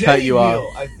It's a just Jenny cut you wheel,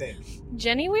 off. I think.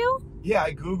 Jenny wheel? Yeah,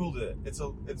 I googled it.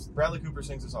 It's Bradley Cooper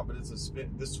sings the song, but it's a spin.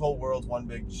 This whole world's one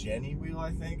big Jenny wheel. I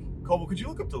think. Coble, could you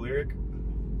look up the lyric?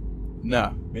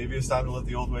 No. Maybe it's time to let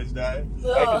the old ways die.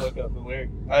 I can look up the lyric.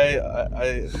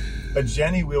 I A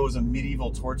Jenny wheel was a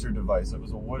medieval torture device. It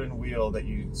was a wooden wheel that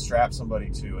you strap somebody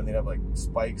to, and they'd have like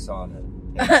spikes on it.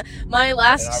 And, My and I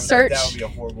last was search. like, that would be a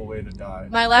horrible way to die.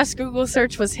 My last Google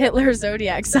search was Hitler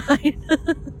zodiac sign.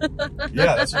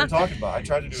 Yeah, that's what we're talking about. I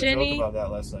tried to do Jenny- a joke about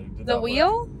that last night. It did The not work.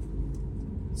 wheel?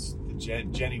 It's the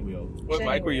Jenny wheel. what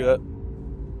Jenny mic were you wheel.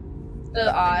 at? The I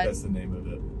think odd. that's the name of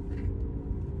it.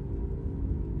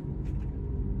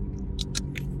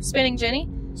 Spinning Jenny?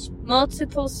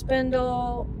 Multiple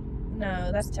spindle.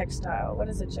 No, that's textile. What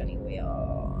is a Jenny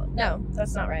wheel? No,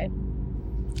 that's not right.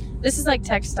 This is like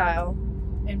textile.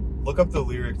 Look up the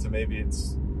lyric to maybe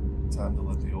it's time to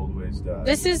let the old ways die.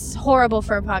 This is horrible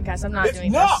for a podcast. I'm not It's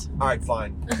doing not. All right,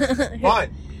 fine. this.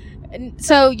 Fine.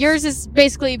 So yours is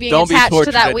basically being Don't be attached to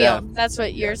tortured that to wheel. death. That's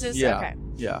what yours is? Yeah. Okay.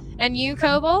 Yeah. And you,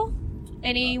 Coble?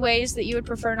 Any ways that you would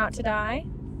prefer not to die?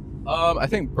 I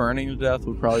think burning to death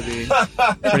would probably be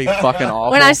pretty fucking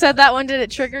awful. When I said that one, did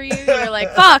it trigger you? You were like,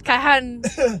 fuck, I hadn't.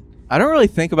 I don't really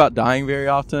think about dying very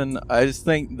often. I just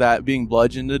think that being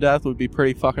bludgeoned to death would be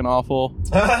pretty fucking awful,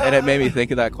 and it made me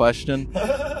think of that question.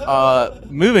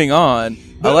 Moving on,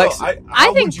 Alexa,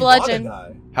 I think bludgeon.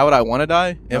 how would I want to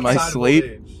die in my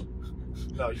sleep?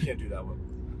 No, you can't do that one.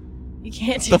 You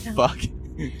can't do The that. fuck?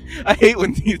 I hate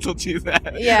when people do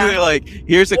that. Yeah. They're like,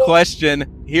 here's a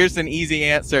question, here's an easy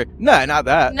answer. No, not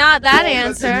that. Not that Well,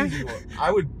 that's an answer. easy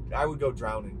one. I would go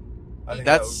drowning. I think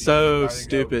That's that would be- so I think that would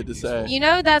stupid be to say. You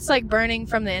know, that's like burning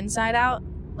from the inside out.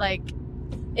 Like,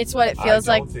 it's what it feels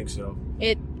I like. don't think so.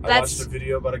 It. I That's. watched a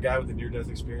video about a guy with a near-death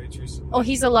experience recently. Oh,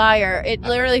 he's a liar. It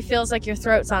literally feels like your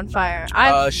throat's on fire.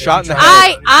 Shot in the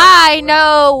head. I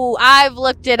know. I've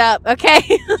looked it up. Okay.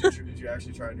 Did you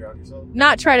actually try and drown yourself?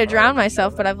 Not try to drown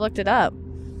myself, but I've looked it up.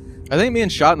 I think being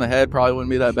shot in the head probably wouldn't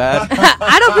be that bad.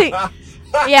 I don't think.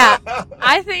 Yeah,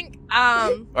 I think. Or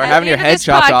at having the your end of head this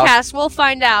chopped off. podcast, we'll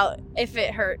find out if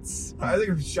it hurts. I think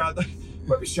if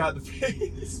might be shot in the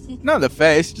face. Not in the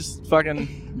face, just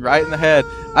fucking right in the head.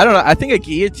 I don't know. I think a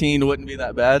guillotine wouldn't be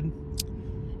that bad.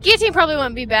 Guillotine probably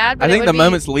wouldn't be bad, but I think it the would be,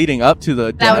 moments leading up to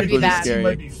the death would be would bad. be It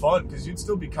might scary. be fun because you'd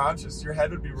still be conscious. Your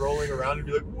head would be rolling around and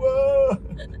be like, "Whoa!"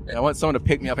 I want someone to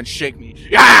pick me up and shake me.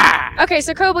 Yeah. Okay,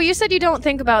 so Kobo, you said you don't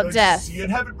think about Like, death. See you in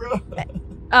heaven, bro.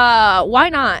 Why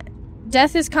not?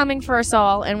 Death is coming for us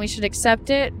all, and we should accept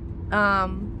it.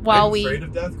 While Are you afraid we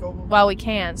of death, Kobo? while we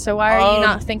can. So why are you Um,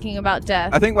 not thinking about death?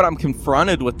 I think when I'm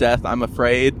confronted with death, I'm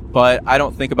afraid, but I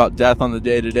don't think about death on the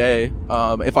day to day.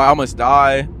 If I almost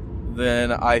die,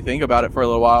 then I think about it for a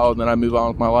little while, and then I move on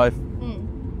with my life.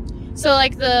 So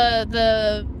like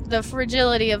the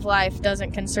fragility of life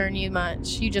doesn't concern you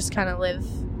much. You just kind of live,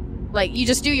 like you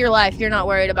just do your life. You're not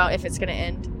worried about if it's going to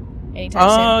end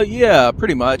anytime soon. Yeah,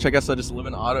 pretty much. I guess I just live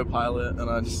in autopilot, and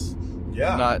I just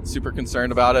Yeah. not super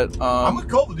concerned about it. I'm with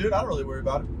Kobo, dude. I don't really worry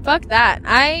about it. Fuck that.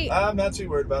 I'm not too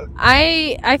worried about it.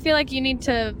 I feel like you need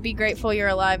to be grateful you're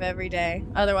alive every day.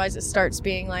 Otherwise, it starts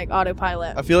being like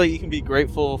autopilot. I feel like you can be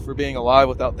grateful for being alive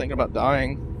without thinking about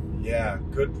dying. Yeah,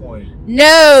 good point.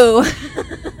 No.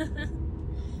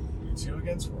 2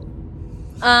 against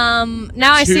 1.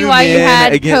 Now I see Two why you men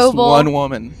had against Kobo. one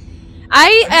woman. I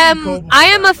think Kobo am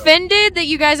back up. offended that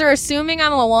you guys are assuming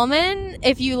I'm a woman.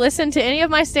 If you listen to any of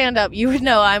my stand up, you would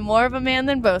know I'm more of a man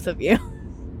than both of you.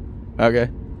 Okay.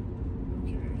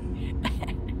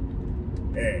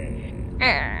 Okay.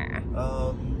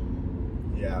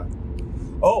 Yeah.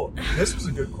 Oh, this was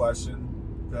a good question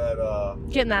that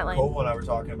Get in that lane. Kobo and I were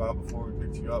talking about before we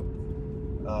picked you up.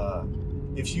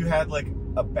 If you had like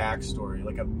a backstory,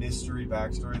 like a mystery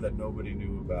backstory that nobody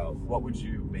knew about, what would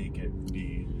you make it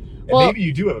be? And Well, maybe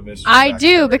you do have a mystery. I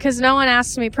do backstory. because no one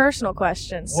asked me personal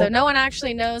questions. So Well- no one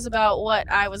actually knows about what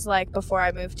I was like before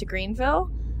I moved to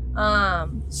Greenville.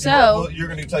 So Well, you're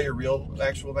gonna tell your real,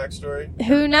 actual backstory.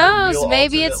 who knows? real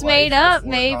Maybe alternate it's made life up.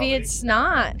 before Maybe comedy? it's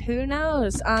not. Who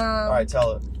knows? All right,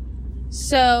 tell it.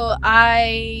 So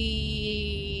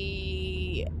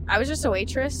I was just a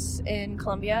waitress in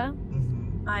Columbia.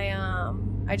 Mm-hmm.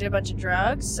 I did a bunch of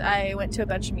drugs. I went to a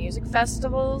bunch of music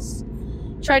festivals.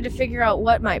 Tried to figure out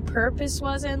what my purpose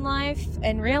was in life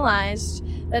and realized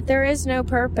that there is no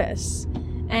purpose.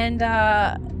 And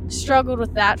struggled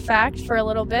with that fact for a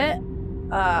little bit.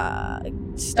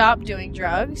 Stopped doing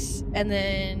drugs and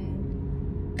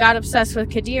then got obsessed with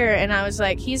Kadir, and I was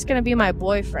like, he's gonna be my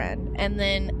boyfriend. And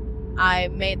then I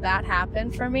made that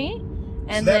happen for me.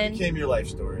 And so that then became your life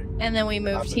story. and then we I'm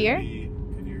moved gonna here. be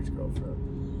Kadir's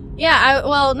girlfriend. Yeah,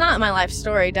 well, not my life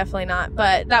story, definitely not,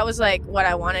 but that was like what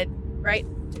I wanted, right?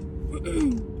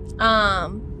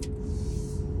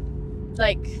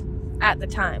 Like at the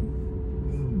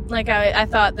time. Like I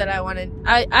thought that I wanted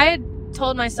I had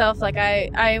told myself like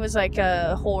I was like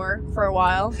a whore for a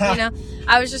while, you know.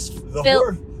 I was just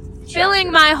The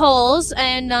filling my holes,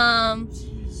 and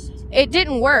it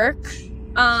didn't work.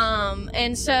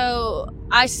 And so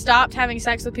I stopped having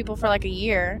sex with people for like a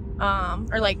year,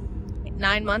 or like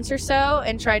 9 months or so,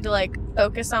 and tried to like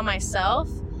focus on myself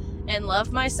and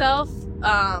love myself.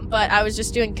 But I was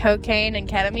just doing cocaine and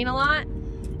ketamine a lot.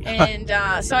 And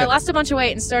so I lost a bunch of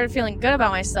weight and started feeling good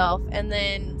about myself, and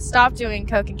then stopped doing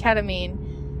coke and ketamine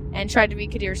and tried to be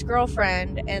Kadir's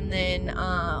girlfriend, and then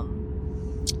I'm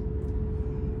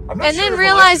not and sure then if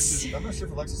realized- I'm not sure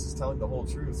if Alexis is telling the whole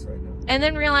truth right now. and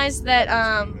then realized that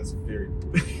That's very.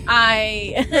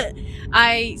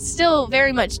 I still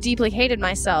very much deeply hated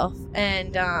myself,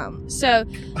 and so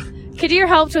Kadir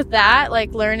helped with that,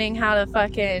 like learning how to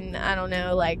fucking, I don't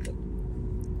know, like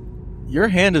Your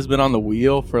hand has been on the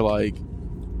wheel for like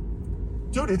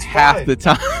Dude, it's half fine. the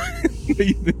time that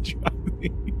you've been driving.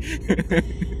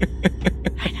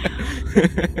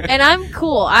 and I'm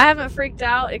cool. I haven't freaked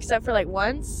out except for like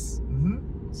once,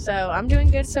 So I'm doing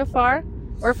good so far.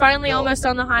 We're finally No. almost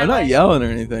on the highway. I'm not yelling or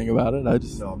anything about it. I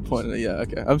just No, I'm just- pointed. Yeah,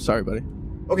 okay. I'm sorry, buddy.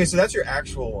 Okay, so that's your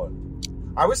actual one.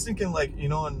 I was thinking, like, you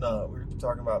know, when we were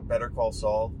talking about Better Call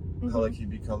Saul, Mhm. how like he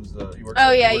becomes the. He works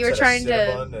Oh, he yeah, works you were at a trying to-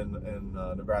 Cinnabon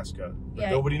in Nebraska. But Yeah.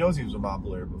 nobody knows he was a mob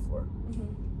lawyer before.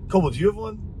 Mhm. Coble, do you have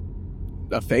one?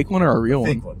 A fake one or a real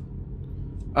Fake one?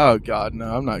 one. Oh God, no!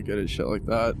 I'm not good at shit like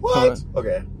that. What?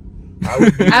 Okay.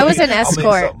 I was an I'll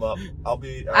escort. make something up. I'll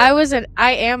be.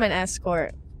 I am an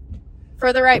escort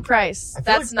for the right price. I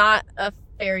feel That's not a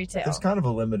fairy tale. There's kind of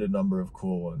a limited number of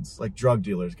cool ones. Like drug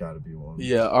dealers got to be one.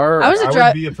 Yeah, I was a I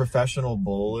drug- would be a professional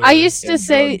bowler. I used to and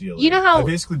say- drug dealer. you know how- I'd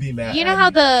basically be Matt. You know how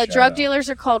Addy. the Shout drug out. dealers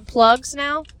are called plugs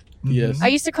now? Yes. I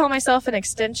used to call myself an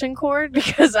extension cord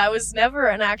because I was never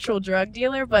an actual drug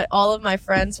dealer, but all of my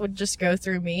friends would just go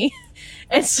through me.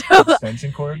 And so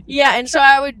Extension cord. yeah, and so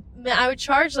I would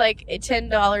charge like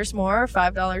 $10 more or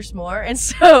 $5 more. And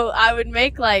so I would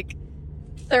make like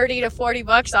 30 to 40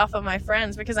 bucks off of my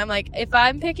friends because I'm like, if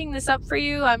I'm picking this up for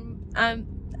you,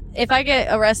 if I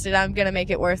get arrested, I'm going to make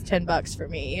it worth $10 for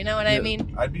me. You know what I Yeah.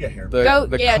 mean? I'd be a hair.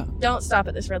 The- Don't stop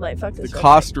at this red light. Fuck The this red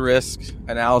cost risk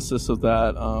analysis of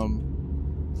that,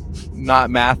 not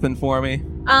mathing for me.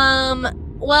 light.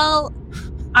 Well,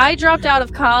 I dropped out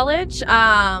of college.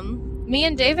 Me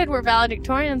and David were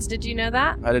valedictorians. Did you know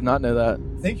that? I did not know that.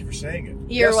 Thank you for saying it.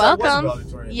 You're Yes, I was a welcome.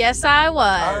 valedictorian. Yes, I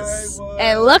was. I was.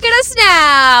 And look at us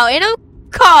now in a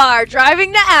car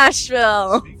driving to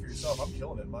Asheville. Speak for yourself. I'm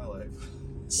killing it in my life.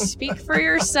 Speak for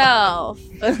yourself.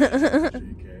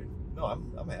 JK. No,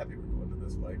 I'm happy we're going to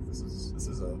this mic. This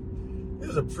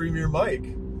is a premier mic.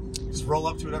 Just roll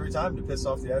up to it every time to piss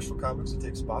off the Asheville comics and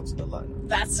take spots in the lineup.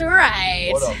 That's right.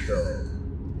 What up, though?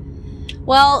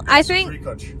 Well, I It's a think free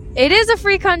country. it is a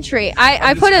free country. I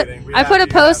I'm put just a kidding. We I put a have-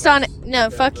 post you on have us. no,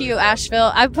 fuck you,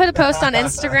 Asheville. I put a post on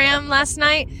Instagram last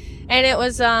night, and it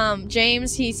was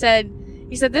James. He said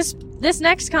this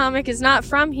next comic is not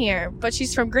from here, but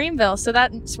she's from Greenville, so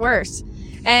that's worse.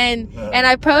 And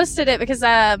I posted it because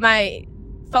my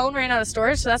phone ran out of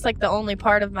storage, so that's like the only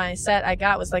part of my set I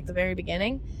got was like the very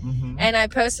beginning. Mhm. And I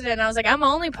posted it and I was like, I'm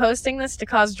only posting this to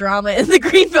cause drama in the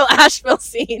Greenville Asheville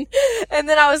scene. And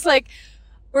then I was like,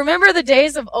 remember the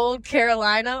days of old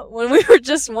Carolina when we were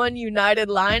just one united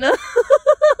Lina?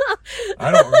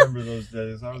 I don't remember those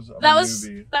days. I'm that a was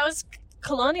newbie.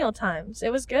 colonial times.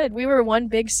 It was good. We were one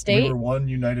big state. We were one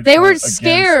united. They were front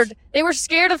scared. They were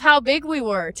scared of how big we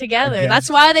were together. Against- That's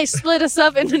why they split us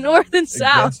up into north and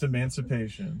south. Against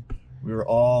emancipation. We were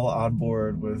all on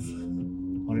board with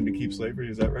wanting to keep slavery.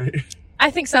 Is that right? I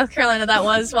think South Carolina, that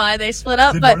was why they split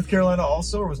up. Did But North Carolina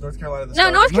also, or was North Carolina the no,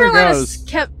 start? North North Carolina Carolina's-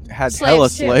 kept Had Slaves, hella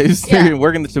too. slaves Yeah.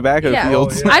 working the tobacco Yeah.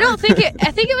 fields. Oh, yeah. I don't think it.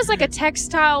 I think it was like a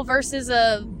textile versus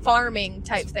a farming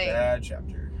type thing. Bad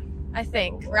chapter. I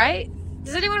think, Oh, wow. right?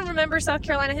 Does anyone remember South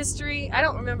Carolina history? I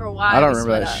don't remember why. I don't we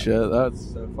remember split that up. shit.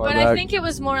 That's so far But back. I think it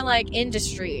was more like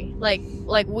industry, like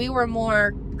we were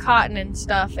more cotton and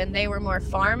stuff, and they were more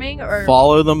farming, or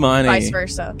Follow the money. vice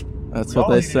versa. That's We what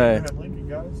all they hated say. Abraham Lincoln,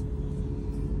 guys.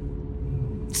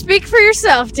 Speak for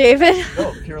yourself, David.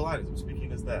 No, Carolinas. I'm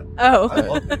speaking as that. Oh, I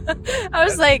love it. I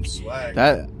was That's like, some swag.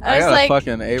 That I I was got like, a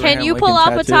fucking Abraham can you Lincoln pull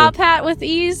off a tattoo. top hat with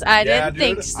ease? I Yeah, didn't dude,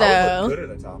 think I would so. look good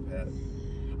in a top hat.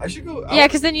 I should go. Yeah,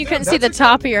 because then you couldn't see the that's a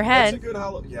top good- of your That's a head.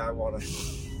 good Yeah, I want to.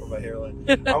 For my hairline.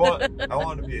 I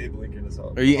want to be Abe Lincoln as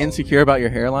well. Are you insecure about your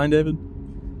hairline, David?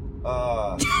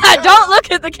 Don't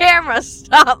look at the camera.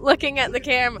 Stop looking at the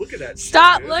camera. Look at that.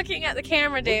 Stop shit, dude. looking at the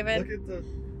camera, David. Look at the.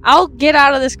 I'll get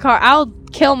out of this car. I'll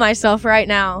kill myself right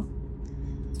now.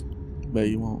 But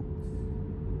you won't.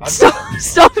 Stop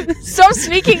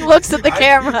sneaking looks at the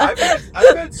camera.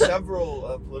 I've had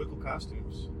several political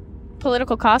costumes.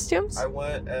 Political costumes? I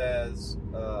went as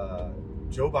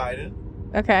Joe Biden.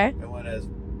 Okay. I went as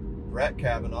Brett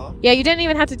Kavanaugh. Yeah, you didn't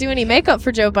even have to do any makeup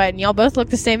for Joe Biden. Y'all both look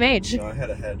the same age. No, I had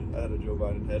a head. I had a Joe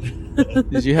Biden head.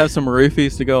 Did you have some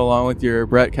roofies to go along with your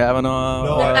Brett Kavanaugh?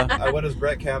 No, I went as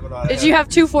Brett Kavanaugh. Did you have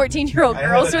two 14-year-old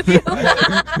girls with you?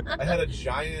 I had a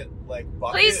giant bucket.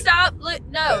 Please stop. that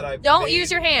No, I don't made- use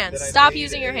your hands. that I Stop made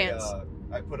using your hands.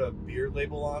 I put a beer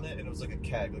label on it, and it was like a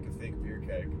keg, like a fake beer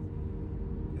keg.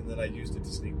 And then I used it to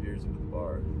sneak beers into the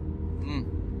bar.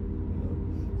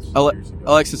 Years ago.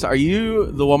 Alexis, are you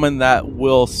the woman that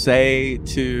will say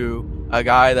to a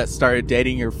guy that started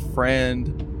dating your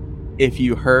friend, if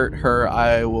you hurt her,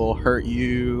 I will hurt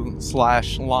you /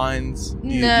 lines? Do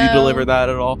you No. deliver that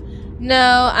at all?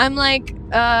 No, I'm like,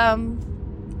 I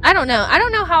don't know. I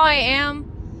don't know how I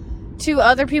am to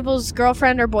other people's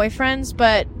girlfriend or boyfriends,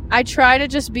 but I try to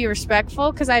just be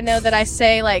respectful because I know that I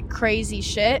say like crazy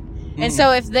shit. And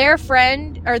so if their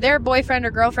friend or their boyfriend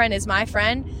or girlfriend is my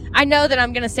friend, I know that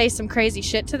I'm going to say some crazy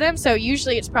shit to them. So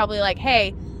usually it's probably like,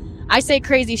 hey, I say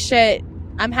crazy shit.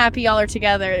 I'm happy y'all are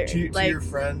together. To like, your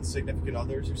friends, significant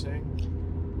others, you're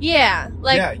saying? yeah.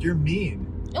 Like, yeah, you're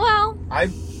mean. well,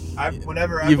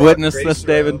 Whenever You've brought witnessed Grace this,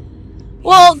 David?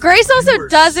 well, Grace also were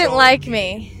doesn't so like mean.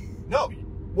 me. No,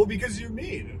 well, because you're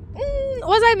mean.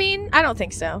 Was I mean? I don't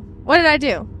think so. What did I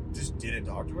do? Just didn't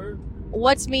talk to her?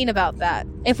 What's mean about that?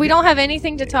 If we don't have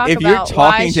anything to talk If about, you're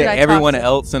why talking should to I everyone talk to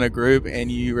else in a group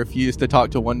and you refuse to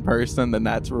talk to one person, then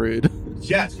that's rude.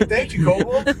 Yes, thank you,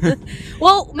 Coble.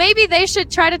 Well, maybe they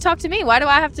should try to talk to me. Why do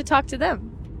I have to talk to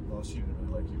them? Well, she didn't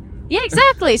really like you either. Yeah,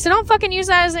 exactly. So don't fucking use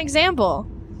that as an example.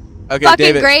 Okay, Fucking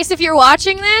David. Grace, if you're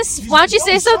watching this, She's why don't you like,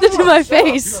 say "No, something shut to up, my shut up,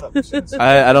 face? shut up." You shouldn't say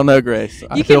I don't know Grace.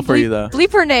 I You feel can for bleep, you though.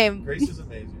 bleep her name. Grace is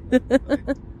amazing.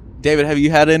 Like, David, have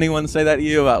you had anyone say that to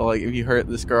you about like if you hurt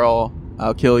this girl,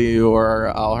 I'll kill you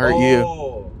or I'll hurt you?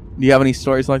 oh, Do you have any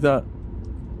stories like that?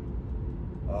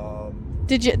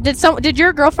 Did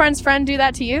your girlfriend's friend do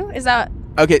that to you? Is that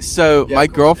Okay, so Yeah, my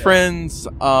cool, girlfriend's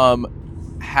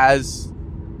has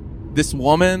this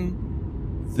woman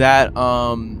that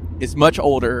is much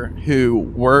older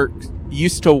who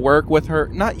used to work with her,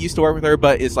 not used to work with her,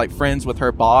 but is like friends with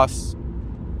her boss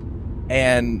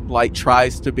and like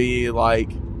tries to be like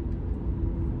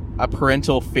a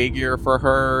parental figure for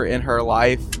her in her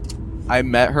life. I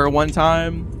met her one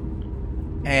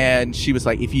time and she was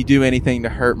like, if you do anything to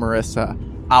hurt Marissa,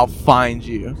 I'll find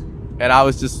you. And I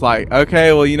was just like,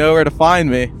 okay, well, you know where to find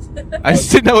me. I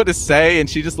just didn't know what to say, and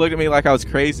she just looked at me like I was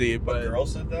crazy. a But girl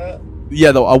said that? yeah,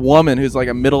 a woman who's like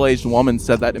a middle-aged woman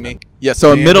said that to me. Yeah,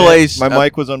 so Damn a middle-aged... it. My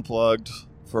mic was unplugged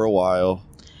for a while.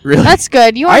 Really? that's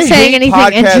good? You I aren't saying hate anything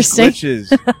podcast interesting.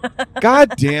 glitches.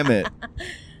 God damn it!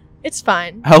 It's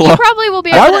fine. How You long- probably will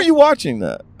be able Why to, weren't you watching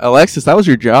that? Alexis, that was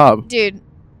your job. dude. Is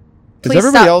Please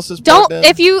everybody stop. else is Don't plugged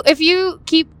in? if you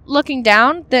keep looking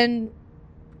down, then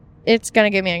it's gonna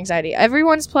give me anxiety.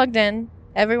 Everyone's plugged in.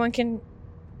 Everyone can.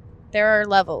 There are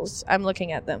levels. I'm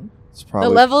looking at them. It's The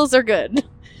probably levels are good.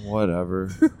 whatever.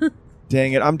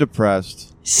 Dang it! I'm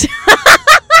depressed.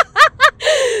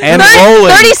 And Thir-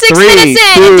 rolling. 36 3, minutes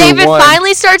in, 2, and David 1.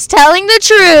 finally starts telling the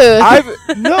truth.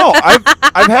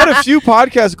 I've had a few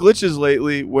podcast glitches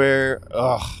lately where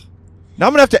now I'm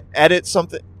gonna have to edit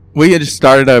something. We had just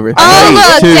started over.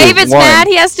 Oh, 3, look, 2, David's 1. mad.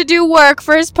 He has to do work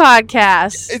for his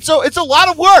podcast. It's a lot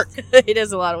of work. It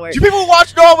is a lot of work. Do people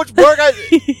watch know how much work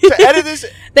to edit this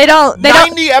They don't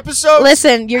 90 episodes?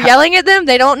 listen. You're yelling at them.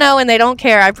 They don't know and they don't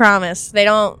care. I promise. They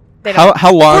don't.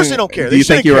 How long course they don't care. do They you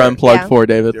think shouldn't you were care. unplugged Yeah. for,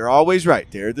 David? They're always right.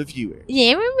 They're the viewers.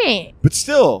 Yeah, me. But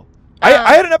still, I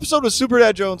had an episode with Super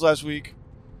Dad Jones last week.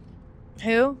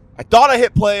 Who? I thought I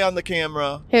hit play on the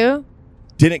camera. Who?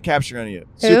 Didn't capture any of it.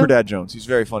 Who? Super Dad Jones. He's a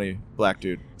very funny black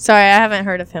dude. Sorry, I haven't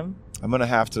heard of him. I'm going to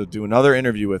have to do another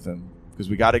interview with him because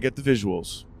we got to get the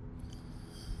visuals.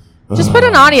 Just put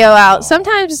an audio out.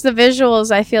 Sometimes the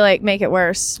visuals, I feel like, make it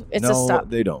worse. It's a No, stop.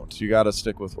 they don't. You got to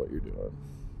stick with what you're doing.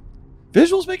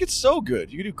 Visuals make it so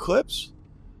good. You can do clips.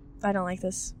 I don't like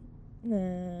this.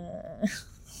 Nah.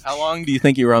 How long do you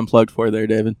think you were unplugged for there,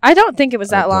 David? I don't think it was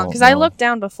that I long don't because I know. looked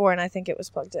down before and I think it was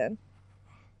plugged in.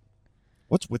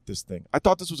 What's with this thing? I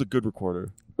thought this was a good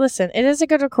recorder. Listen, it is a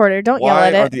good recorder. Don't yell Why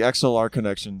at are it. the XLR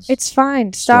connections It's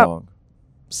fine. Stop. strong?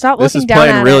 Stop This looking is down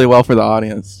playing at really it. well for the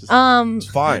audience.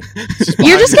 It's fine.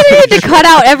 You're just gonna need to cut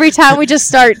out every time we just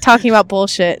start talking about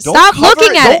bullshit. Don't Stop cover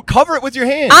looking at Don't it. cover it with your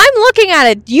hand. I'm looking at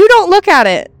it. You don't look at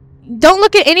it. Don't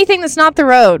look at anything that's not the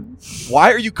road. Why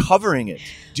are you covering it?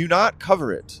 Do not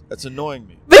cover it. That's annoying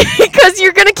me. Because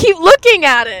you're gonna keep looking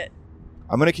at it.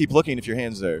 I'm gonna keep looking if your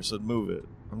hand's there, so move it.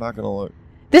 I'm not gonna look.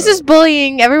 This is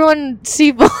bullying. Everyone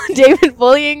see David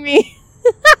bullying me.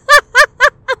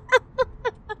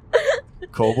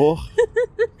 Coble?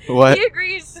 What? He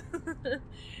agrees.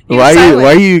 Why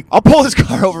are you? I'll pull this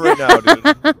car over right now, dude.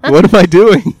 What am I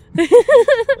doing?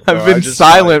 Oh, I've I been just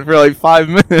silent for like 5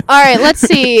 minutes. All right, let's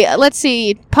see. Let's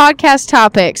see. Podcast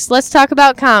topics. Let's talk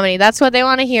about comedy. That's what they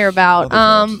want to hear about.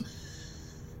 No, they don't.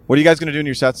 What are you guys gonna do in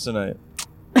your sets tonight?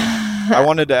 I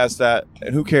wanted to ask that.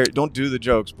 And who cares? Don't do the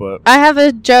jokes, but I have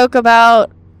a joke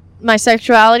about my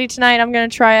sexuality tonight. I'm gonna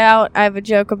try out. I have a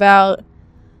joke about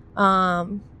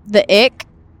the ick.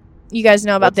 You guys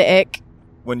know about the ick?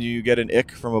 when you get an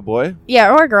ick from a boy,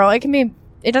 Yeah, or a girl. It can be.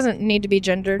 It doesn't need to be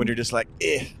gendered. when you're just like,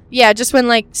 eh. Yeah, just when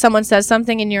like someone says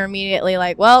something and you're immediately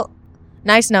like, "Well,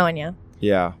 nice knowing you."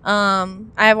 Yeah. I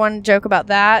have one joke about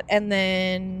that, and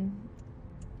then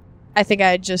I think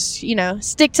I'd just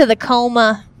stick to the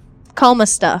coma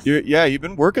stuff. You've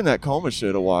been working that coma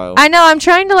shit a while. I know. I'm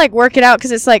trying to like work it out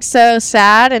because it's like so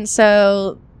sad and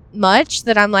so much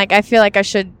that I'm like, I feel like I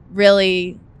should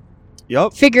really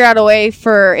Yep. figure out a way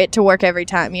for it to work every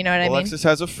time. You know what I mean? Alexis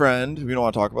has a friend. We don't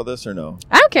want to talk about this or no?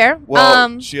 I don't care.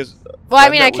 Well, she has. Well, I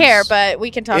friend mean, I that care, was but we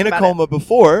can talk in a about coma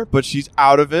before, but she's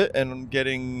out of it and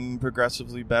getting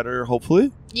progressively better, hopefully.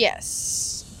 it.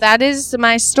 Yes. That is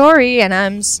my story, and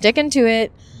I'm sticking to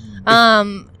it.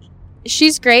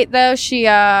 She's great, though. She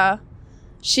got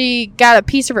a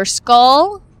piece of her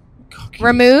skull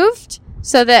removed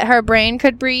so that her brain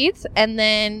could breathe, and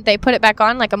then they put it back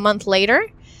on like a month later.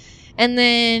 And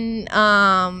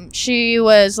then she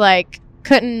was like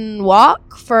couldn't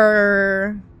walk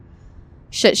for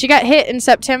she got hit in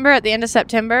September, at the end of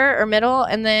September or middle,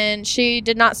 and then she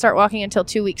did not start walking until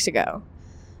 2 weeks ago.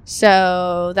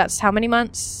 So that's how many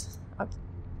months?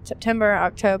 September,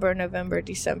 October, November,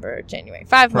 December, January.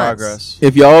 5 months. Progress.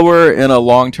 If y'all were in a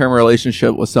long-term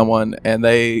relationship with someone and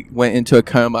they went into a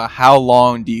coma, how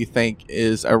long do you think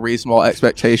is a reasonable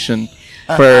expectation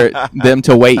for them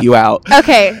to wait you out?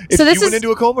 Okay, If so this you went is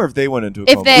into a coma or if they went into a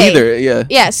if coma? they- Either, yeah.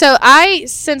 yeah. So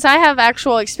since I have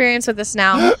actual experience with this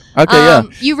now, Okay, yeah.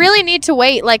 you really need to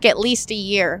wait like at least a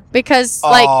year because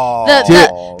Oh,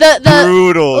 the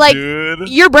brutal, like, dude.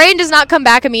 your brain does not come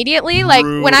back immediately. Like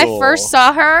when I Brutal. first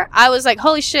saw her, I was like,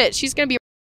 "Holy shit, she's gonna be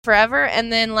forever."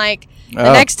 And then like the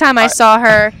Oh. next time I saw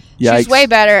her, she's Yikes. way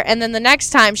better. And then the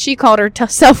next time she called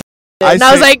herself, I and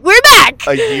I was say- like, "We're back.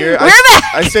 A year? We're back."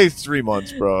 I say 3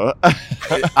 months, bro.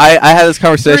 I had this 3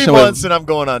 conversation months and I'm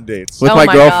going on dates. with Oh my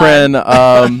my girlfriend.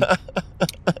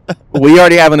 We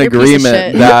already have an You're a piece of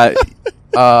agreement shit.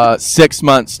 that 6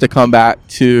 months to come back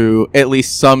to at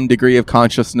least some degree of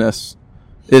consciousness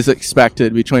is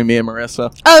expected between me and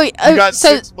Marissa. Oh, You got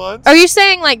so 6 months? are you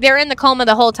saying like they're in the coma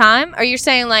the whole time? Are you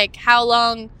saying like how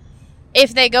long,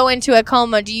 if they go into a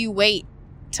coma, do you wait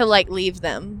to like leave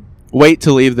them? Wait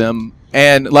to leave them,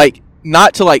 and like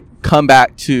not to like come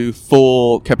back to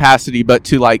full capacity, but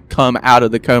to like come out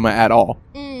of the coma at all.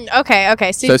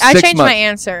 Okay. So, So I 6 changed my months.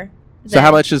 answer. So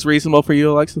how much is reasonable for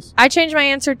you, Alexis? I changed my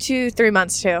answer to 3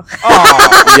 months too.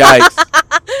 Oh, Yikes.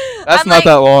 That's I'm not like,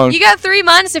 that long. You got 3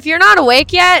 months. If you're not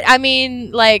awake yet, I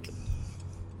mean, like,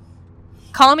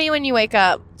 call me when you wake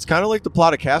up. it's kind of like the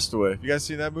plot of Castaway. You guys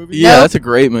seen that movie? Yeah, Nope. that's a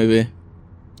great movie.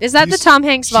 Is that the He's- Tom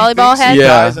Hanks She volleyball thinks he head? Yeah.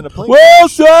 dies in a plane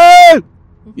Wilson!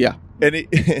 Yeah. and he,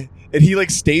 and he like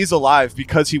stays alive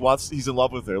because he's in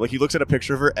love with her. Like he looks at a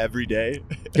picture of her every day,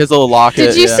 His little locket.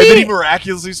 Did you yeah. see- and then he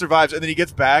miraculously survives. And then he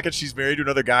gets back and she's married to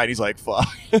another guy, and he's like, "Fuck."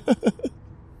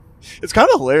 It's kind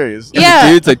of hilarious. And Yeah.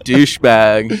 the dude's a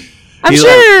douchebag. I'm He,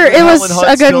 sure like, it was Helen Hunt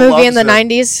a good still movie in loves the him.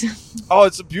 90s. Oh,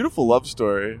 it's a beautiful love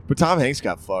story. But Tom Hanks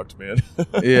got fucked, man.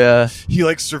 Yeah. He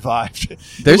like survived.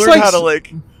 There's he learned like how to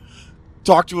like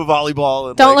talk to a volleyball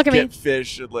and Don't like, look at me. get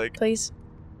fish and like, Please.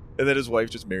 and then his wife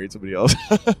just married somebody else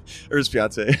or his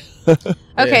fiance.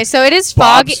 Okay, so it is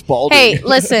Bob foggy. Spalding. Hey,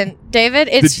 listen, David.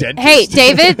 It's dentist. hey,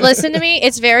 David. Listen to me.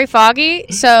 It's very foggy.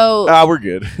 So We're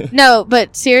good. no,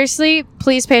 but seriously,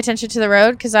 please pay attention to the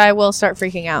road because I will start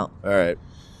freaking out. All right.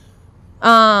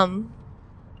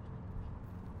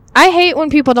 I hate when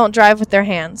people don't drive with their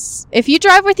hands. If you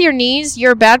drive with your knees,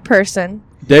 you're a bad person.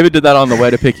 David did that on the way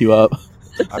to pick you up.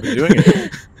 I've been doing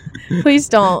it. Please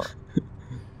don't.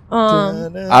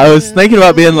 I was thinking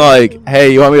about being like,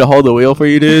 hey, you want me to hold the wheel for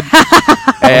you, dude?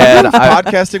 And if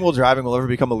podcasting while driving will ever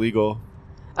become illegal.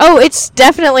 Oh, it's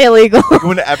definitely illegal.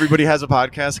 When everybody has a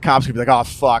podcast, the cops could be like, "Oh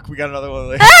fuck, we got another one."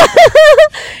 Like,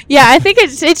 Yeah, I think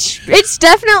it's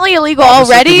definitely illegal Officer, can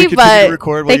we already, continue to but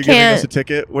record while they you're giving us a can't.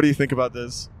 ticket. What do you think about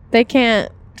this? They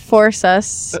can't force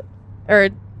us, or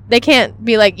they can't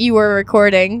be like, you were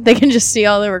recording. They can just see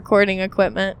all the recording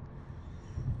equipment.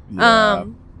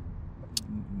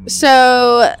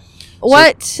 So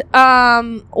what'd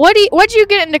you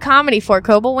get into comedy for,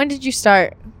 Coble? When did you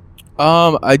start?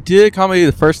 I did comedy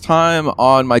the first time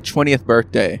on my 20th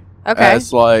birthday. Okay.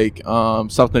 As like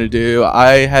something to do.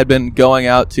 I had been going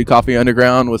out to Coffee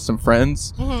Underground with some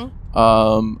friends.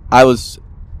 Mm-hmm. I was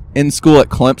in school at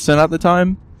Clemson at the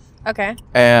time, Okay.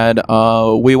 and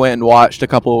we went and watched a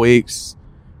couple of weeks,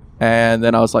 and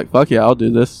then I was like, "Fuck yeah, I'll do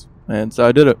this," and so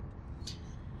I did it.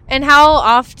 And how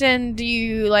often do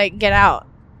you like get out?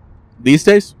 These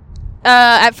days,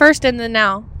 At first and then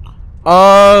now.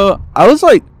 I was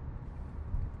like,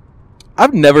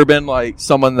 I've never been like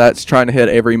someone that's trying to hit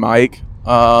every mic.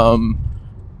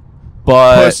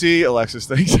 But Pussy, Alexis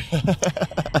thinks. Thank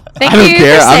I don't you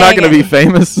care. for I'm not saying going to be it.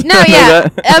 famous. No, yeah.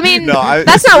 I mean, No,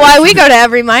 that's not why we go to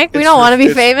every mic. We it's don't want to be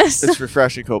it's- famous. It's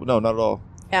refreshing, Cope. No, not at all.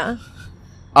 Yeah.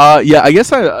 Yeah, I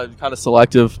guess I'm kind of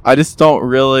selective. I just don't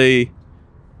really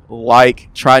like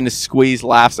trying to squeeze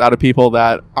laughs out of people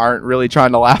that aren't really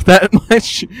trying to laugh that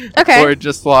much. Okay. Or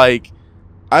just like,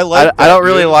 I like. I don't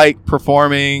really dude. like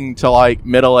performing to like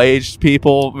middle-aged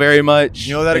people very much.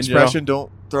 You know that in general. expression?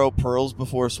 Don't throw pearls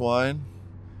before swine.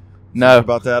 No. Think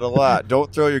about that a lot.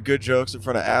 Don't throw your good jokes in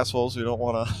front of assholes who don't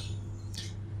want to.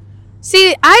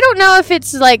 See, I don't know if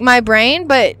it's like my brain,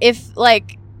 but if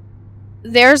like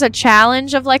there's a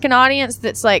challenge of like an audience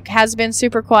that's like has been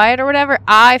super quiet or whatever,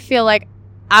 I feel like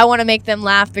I want to make them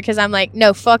laugh because I'm like,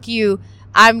 no, fuck you.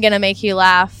 I'm gonna make you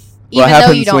laugh, What even though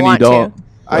happens you don't when want you don't?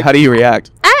 to. How do you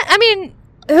react? I mean,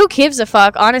 who gives a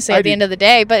fuck, honestly, at the end of the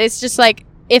day? But it's just like,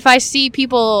 if I see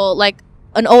people, like,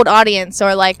 an old audience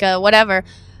or, like, whatever,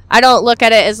 I don't look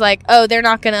at it as, like, oh, they're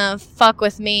not gonna fuck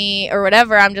with me or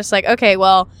whatever. I'm just like, okay,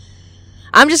 well,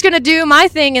 I'm just gonna do my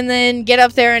thing and then get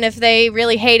up there, and if they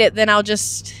really hate it, then I'll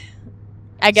just,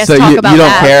 I guess, So talk you about don't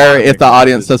that. care if the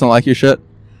audience doesn't like your shit?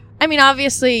 I mean,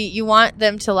 obviously, you want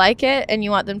them to like it, and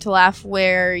you want them to laugh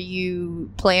where you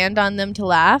planned on them to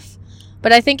laugh.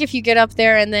 But I think if you get up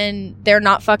there and then they're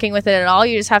not fucking with it at all,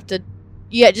 you just have to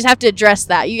address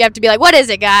that. You have to be like, what is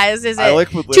it, guys? Is it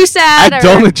too sad? I or-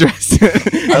 don't address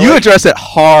it. You address it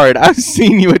hard. I've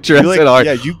seen you address it hard.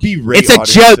 Yeah, you berate. It's a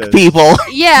joke, people.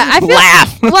 Yeah, I feel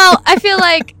Laugh. Well, I feel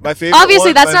like My favorite. obviously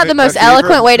one, that's my not the my most favorite-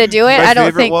 eloquent way to do it. My I don't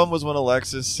favorite think. one was when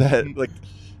Alexis said like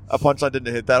a punchline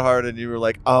didn't hit that hard, and you were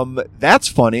like, that's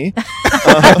funny.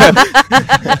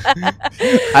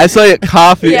 I saw you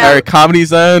at Yeah. Comedy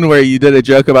Zone where you did a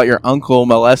joke about your uncle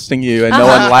molesting you and no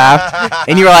one laughed.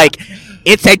 And you were like,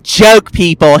 it's a joke,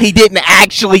 people. He didn't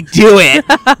actually do it.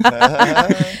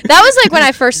 That was like when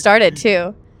I first started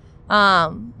too.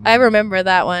 I remember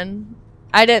that one.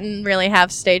 I didn't really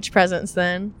have stage presence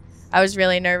then. I was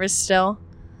really nervous still.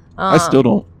 I still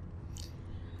don't.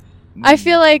 I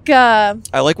feel like I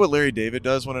like what Larry David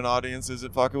does when an audience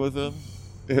isn't fucking with him,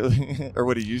 or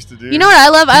what he used to do. you know what I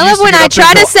love? I love used to when get I up there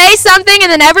try and to go- say something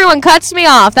and then everyone cuts me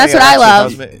off. That's Hey, what I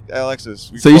Alexis, love.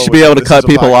 Alexis. we So you should be forward. able to This cut is a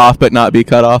people podcast. off but not be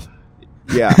cut off.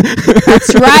 Yeah.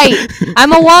 That's right.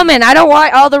 I'm a woman. I don't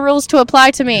want all the rules to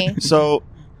apply to me. So,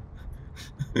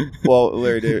 well,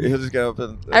 Larry David, he'll just get up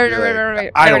and be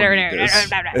like, I don't need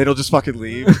this. And he'll just fucking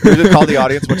leave. He'll just call the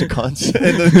audience a bunch of cunts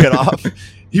and then get off.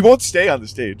 He won't stay on the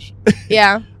stage.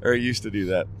 Yeah. Or he used to do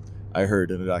that. I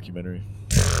heard in a documentary.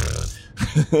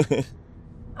 Is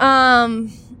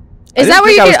didn't that where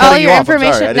think you I was get all cutting you your off. I'm sorry.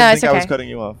 information? I didn't No, it's think I was okay. cutting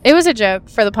you off. It was a joke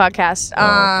for the podcast.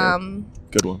 Oh, okay.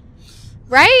 Good one.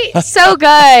 Right? So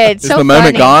good. Is So the moment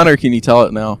funny. gone or can you tell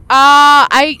it now?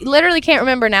 I literally can't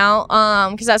remember now.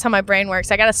 Because that's how my brain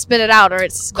works. I gotta spit it out or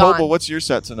it's gone. Cobble, what's your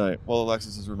set tonight? Well,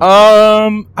 Alexis is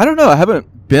remembering. I don't know. I haven't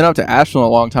been up to Asheville in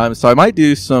a long time, so I might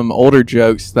do some older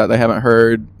jokes that they haven't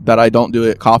heard that I don't do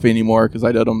at Coffee anymore because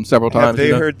I did them several times. Have they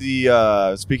you know? heard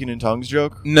the speaking in tongues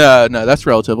joke? No, that's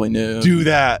relatively new. Do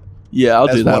that. Yeah, I'll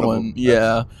That's do that one of one. them.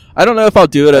 Yeah. I don't know if I'll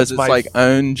do it as that's its my like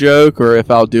own joke or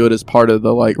if I'll do it as part of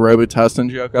the like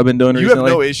Robitussin joke I've been doing You have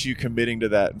recently. no issue committing to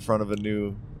that in front of a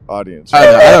new audience. I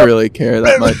don't really care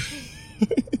that much.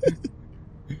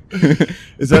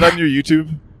 Is that on your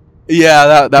YouTube?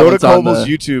 Yeah, that Go to one's on Coble's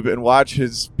the, YouTube and watch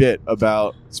his bit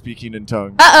about speaking in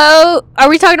tongues. Uh-oh. Are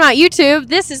we talking about YouTube?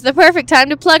 This is the perfect time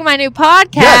to plug my new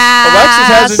podcast. Yes, Alexis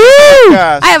has a new Woo!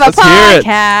 podcast. I have a Let's hear it.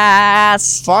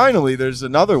 podcast. Finally, there's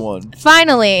another one.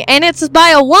 Finally. And it's by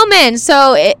a woman,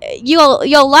 so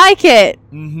you'll like it,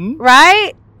 Mm-hmm.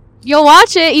 right? You'll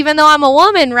watch it even though I'm a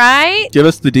woman, right? Give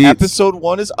us the deets. Episode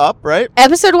 1 is up, right?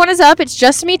 Episode 1 is up. It's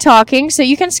just me talking, so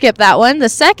you can skip that one. The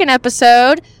second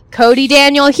episode, Cody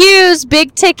Daniel Hughes,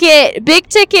 big ticket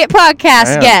podcast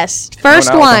Damn. guest. Going First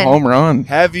out with a one. home run.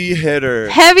 Heavy hitter.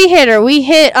 Heavy hitter. We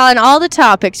hit on all the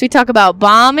topics. We talk about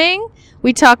bombing.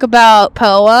 We talk about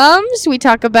poems. We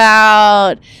talk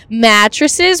about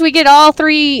mattresses. We get all of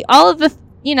the,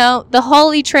 the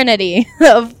holy trinity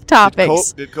of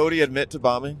topics. Did Cody admit to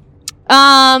bombing?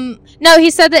 No, he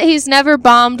said that he's never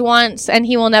bombed once and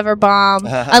he will never bomb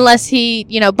unless he,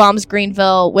 bombs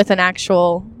Greenville with an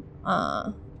actual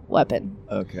weapon.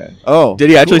 Okay. Oh. Did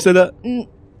he actually say that?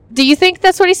 Do you think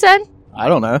that's what he said? I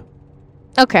don't know.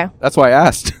 Okay. That's why I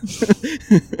asked.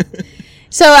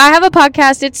 So I have a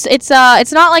podcast.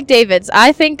 It's not like David's.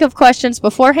 I think of questions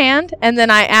beforehand and then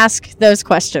I ask those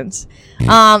questions.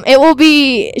 It will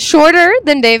be shorter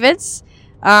than David's.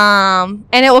 And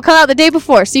it will come out the day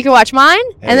before, so you can watch mine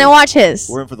and then watch his.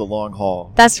 We're in for the long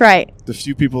haul. That's right. The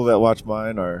few people that watch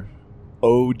mine are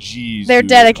OGs. They're dude.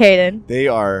 dedicated. They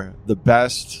are the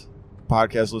best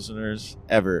podcast listeners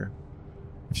ever.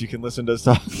 If you can listen to us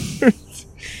talk.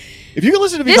 If you can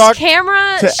listen to me This talk,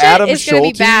 camera to shit Adam is going to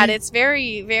be Schulte, bad. It's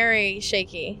very, very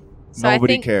shaky. So I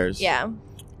nobody think, cares. Yeah.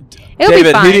 It'll be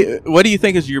David, fine. what do you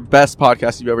think is your best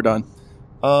podcast you've ever done?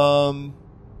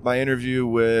 my interview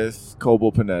with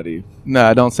Coble Panetti.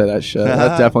 No, don't say that shit.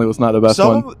 That definitely was not the best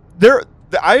Some one. of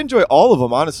I enjoy all of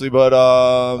them, honestly, but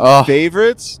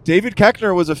favorites. David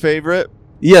Koechner was a favorite.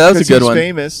 Yeah, that was a 'cause good he's one.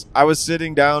 famous. I was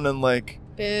sitting down and like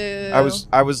Boo.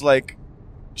 I was like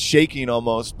shaking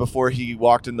almost before he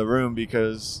walked in the room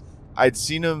because I'd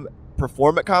seen him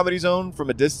perform at Comedy Zone from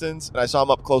a distance and I saw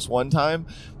him up close one time,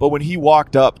 but when he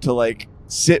walked up to like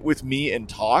sit with me and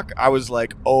talk, I was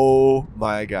like, oh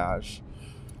my gosh.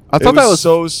 I thought that was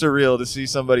so surreal to see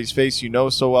somebody's face you know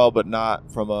so well, but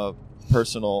not from a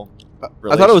personal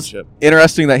relationship. I thought it was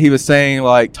interesting that he was saying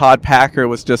like Todd Packer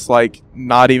was just like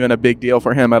not even a big deal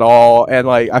for him at all, and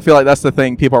like I feel like that's the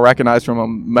thing people recognize from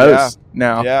him most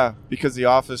now. Yeah, because The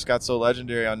Office got so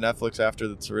legendary on Netflix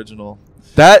after its original.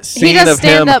 That scene He does of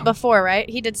stand him. up before, right?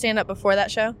 He did stand up before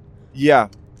that show. Yeah,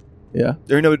 Yeah,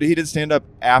 he did stand up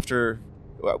after.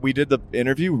 We did the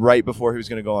interview right before he was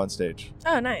going to go on stage.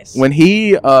 Oh, nice. when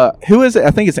he who is it? I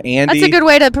think it's Andy. That's a good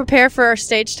way to prepare for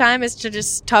stage time, is to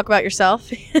just talk about yourself.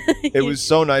 It was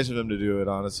so nice of him to do it,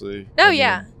 honestly. Oh, I mean,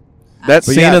 yeah. That But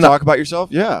scene yeah, in the talk about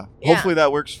yourself. Yeah. Yeah. Hopefully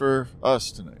that works for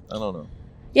us tonight. I don't know.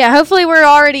 Yeah, hopefully we're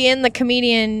already in the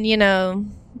comedian,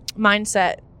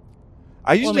 mindset.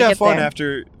 I When usually we have get fun there.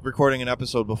 after recording an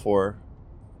episode before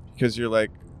because you're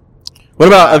like what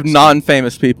about of relaxed.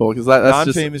 non-famous people? Because that's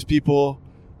just non-famous people.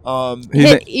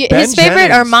 He's His favorite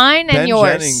are mine and Ben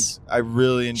yours. Jennings, I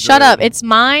really enjoy. Shut up. It's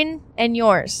mine and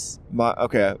yours.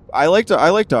 Okay. I liked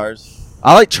ours.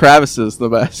 I like Travis's the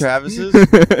best. Travis's.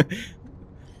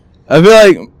 I feel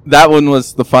like that one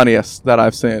was the funniest that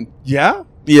I've seen. Yeah.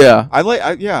 Yeah. I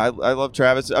love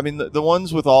Travis. I mean, the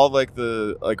ones with all like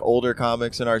the like older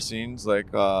comics in our scenes,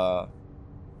 like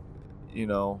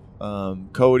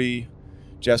Cody,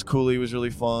 Jess Cooley was really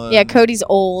fun. Yeah, Cody's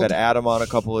old. Had Adam on a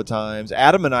couple of times.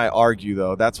 Adam and I argue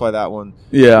though. That's why that one.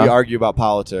 Yeah. We argue about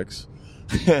politics.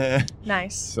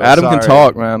 Nice. So Adam can sorry.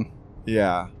 talk, man.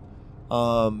 Yeah.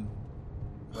 Adam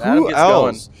Who gets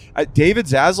else? David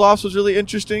Zaslav's was really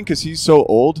interesting because he's so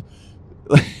old,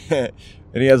 and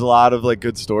he has a lot of like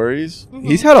good stories. Mhm.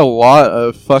 He's had a lot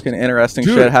of fucking interesting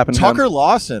Dude, shit happen to Tucker him.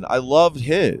 Lawson, I loved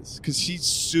his because he's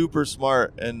super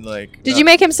smart and like. Did you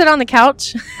make him sit on the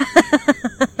couch?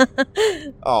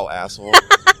 Oh, asshole!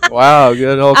 Wow,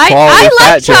 good old I quality like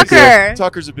fat jokes Tucker. here.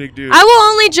 Tucker's a big dude. I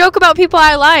will only joke about people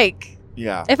I like.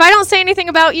 Yeah. If I don't say anything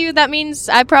about you, that means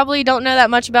I probably don't know that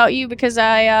much about you because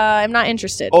I am not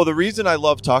interested. Oh, the reason I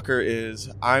love Tucker is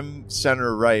I'm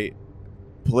center right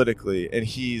politically, and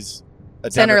he's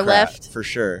a Center Democrat, left? for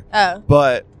sure. Oh.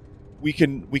 But we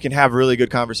can have really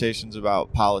good conversations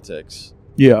about politics.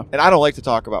 Yeah. And I don't like to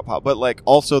talk about but like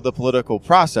also the political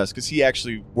process because he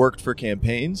actually worked for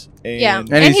campaigns. And Yeah.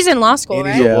 And And he's- he's in law school, and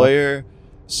right? he's Yeah. a lawyer.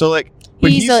 So like,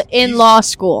 but He's in law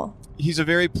school. He's a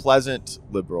very pleasant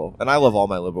liberal, and I love all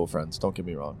my liberal friends. Don't get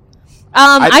me wrong.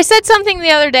 I said something the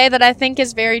other day that I think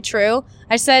is very true.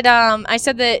 I said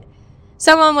that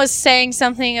someone was saying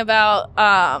something about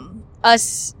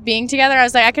us being together. I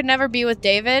was like, I could never be with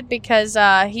David because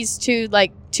he's too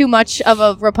much of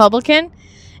a Republican.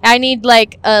 I need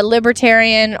like a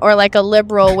libertarian or like a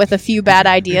liberal with a few bad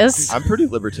ideas. I'm pretty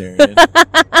libertarian.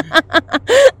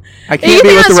 I You can't be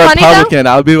think with a that's funny, though? Republican.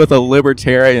 I'll be with a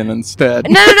libertarian instead.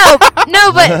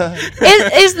 No, but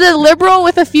is the liberal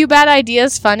with a few bad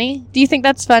ideas funny? Do you think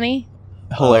that's funny?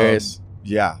 Hilarious.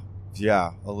 Yeah,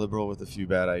 a liberal with a few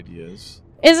bad ideas.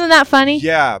 Isn't that funny?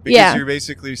 Yeah, because Yeah. you're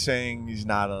basically saying he's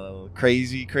not a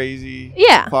crazy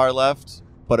Yeah. far left,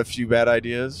 but a few bad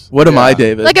ideas. What am I, Yeah.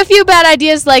 David? Like a few bad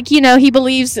ideas, like, he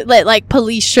believes that like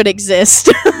police should exist.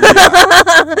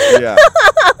 Yeah.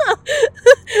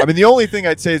 I mean, the only thing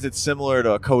I'd say is it's similar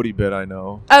to a Cody bit I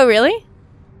know. Oh, really?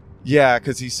 Yeah,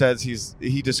 because he says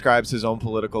he describes his own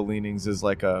political leanings as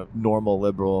like a normal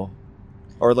liberal,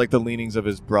 or like the leanings of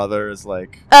his brother as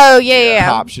like Oh, yeah.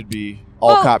 cops should be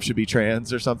cops should be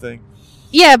trans or something.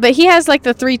 Yeah, but he has like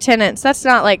the 3 tenets. That's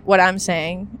not like what I'm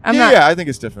saying. Yeah, I think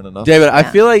it's different enough. David, I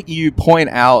Yeah. feel like you point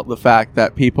out the fact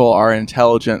that people are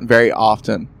intelligent very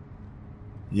often.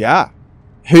 Yeah.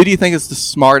 Who do you think is the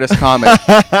smartest comic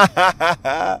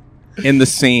in the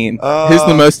scene? Who's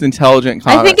the most intelligent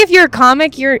comic? I think if you're a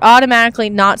comic, you're automatically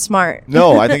not smart.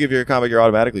 No, I think if you're a comic, you're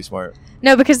automatically smart.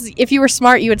 No, because if you were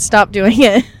smart, you would stop doing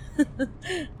it. A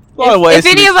lot of ways If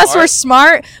to any be of us smart. were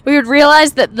smart, we would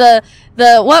realize that the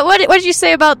what did you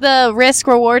say about the risk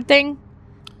reward thing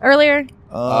earlier?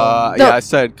 I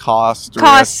said cost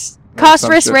Cost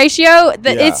some risk shit. ratio. Yeah,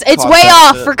 It's cost way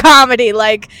off benefit. for comedy.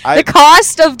 Like I- the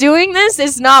cost of doing this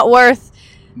is not worth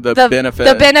the the benefit.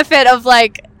 the benefit of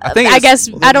like I think I it's- guess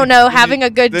Well, I then don't you- know then having you- a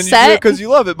good then you do set. it because you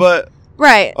love it, but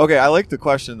Right. Okay, I like the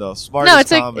question though. Smartest No, it's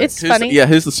comic. it's funny.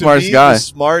 Who's the To smartest me, guy? The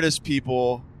smartest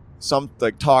people,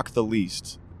 talk the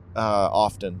least,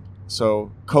 often.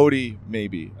 So Cody,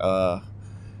 maybe.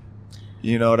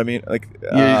 You know what I mean? Like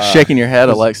You're shaking your head,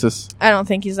 Alexis. I don't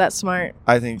think he's that smart.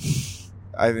 I think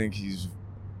he's.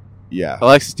 Yeah.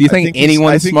 Alexis, do you think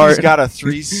anyone's I think smart? he's got a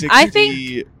 360 I think,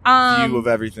 view of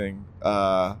everything.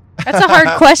 That's a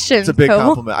hard question. It's a big Cole.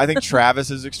 compliment. I think Travis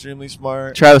is extremely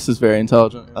smart. Travis is very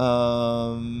intelligent.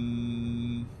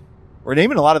 We're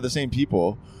naming a lot of the same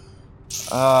people.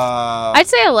 I'd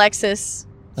say Alexis.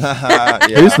 Yeah.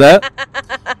 Who's that?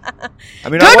 I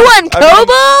mean, Good one,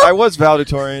 Kobo! I was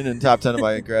valedictorian in top 10 of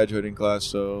my graduating class,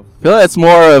 so I feel like it's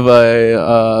more of a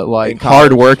In college.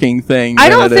 hard-working thing. I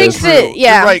than don't it think is- that-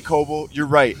 yeah. You're right, Kobo. You're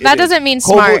right. That It is. doesn't mean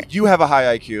Kobo, smart. you have a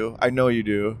high IQ. I know you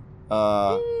do.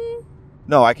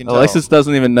 No, I can tell. Alexis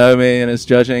doesn't even know me and is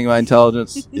judging my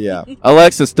intelligence. Yeah.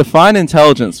 Alexis, define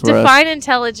intelligence for us. Define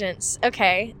intelligence.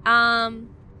 Okay.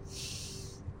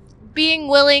 Being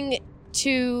willing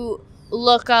to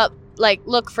look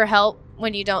for help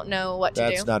when you don't know what to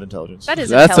That's do. not intelligence. That is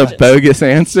That's a intelligence. bogus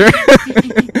answer.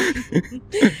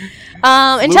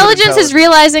 Intelligence is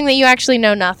realizing that you actually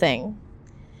know nothing.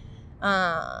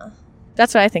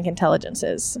 That's what I think intelligence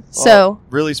is. So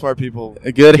really smart people.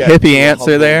 A good get hippie to a answer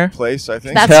humble there. Place, I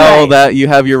think. That's Tell right. that you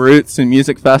have your roots in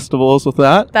music festivals with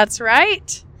that. that's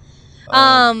right.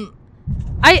 I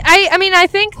mean I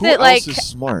think who that else like is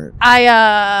smart?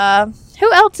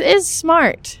 who else is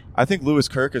smart? I think Lewis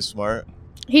Kirk is smart.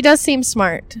 He does seem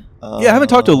smart. Yeah, I haven't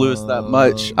talked to Lewis that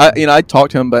much. I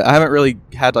talked to him, but I haven't really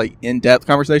had like in-depth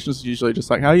conversations. It's usually just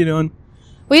like, "How you doing?"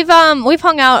 We've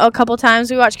hung out a couple times.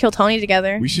 We watched Kill Tony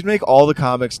together. We should make all the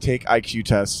comics take IQ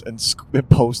tests and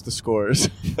post the scores.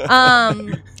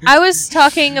 I was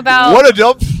talking about What a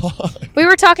dumb thought. we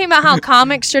were talking about how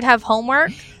comics should have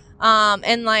homework,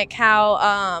 and like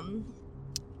how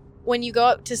when you go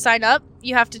up to sign up,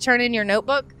 you have to turn in your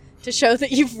notebook to show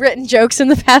that you've written jokes in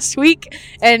the past week,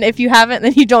 and if you haven't,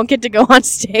 then you don't get to go on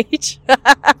stage.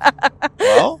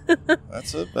 Well,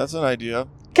 that's an idea.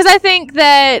 Because I think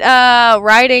that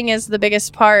writing is the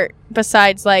biggest part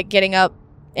besides like getting up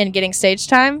and getting stage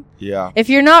time. Yeah. If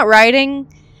you're not writing,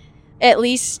 at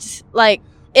least like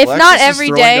if Alexis not is every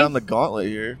throwing day, down the gauntlet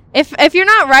here. if you're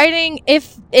not writing,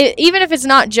 even if it's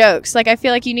not jokes, like I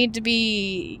feel like you need to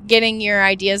be getting your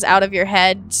ideas out of your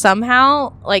head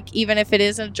somehow. Like even if it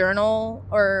is a journal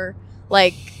or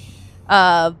like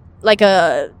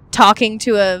a talking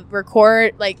to a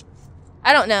record, like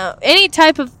I don't know, any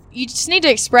type of. You just need to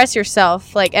express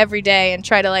yourself like every day and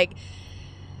try to like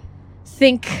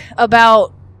think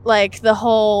about like the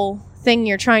whole thing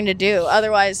you're trying to do.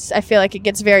 Otherwise, I feel like it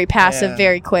gets very passive Yeah.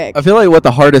 very quick. I feel like what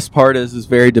the hardest part is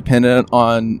very dependent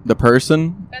on the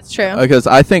person. That's true. Because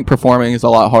I think performing is a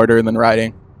lot harder than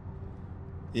writing.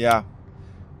 Yeah.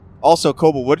 Also,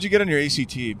 Kobo, what did you get on your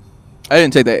ACT? I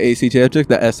didn't take the ACT. I took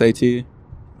the SAT.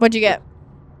 What'd you get?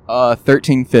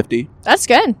 1350. That's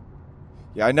good.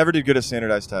 Yeah, I never did good at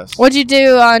standardized tests. What'd you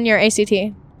do on your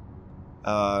ACT?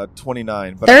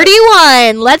 29. But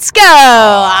 31. Let's go.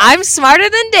 I'm smarter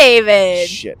than David.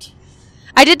 Shit.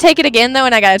 I did take it again though,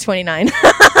 and I got a 29.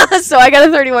 So I got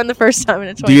a 31 the first time and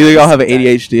a 29. Do you all have the second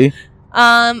ADHD?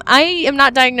 time. I am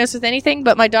not diagnosed with anything,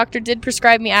 but my doctor did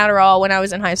prescribe me Adderall when I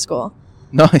was in high school.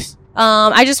 Nice.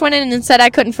 I just went in and said I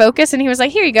couldn't focus, and he was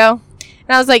like, "Here you go."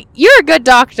 And I was like, "You're a good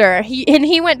doctor."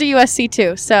 He went to USC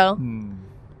too, so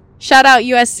shout out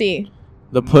USC.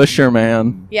 The Pusher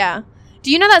Man. Yeah.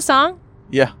 Do you know that song?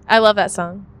 Yeah. I love that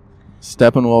song.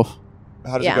 Steppenwolf.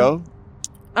 How does Yeah. it go?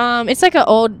 It's like an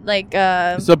old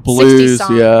It's a blues, 60s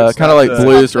song. yeah. It's Kind of not like the-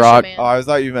 blues It's called rock. Pusher Oh, I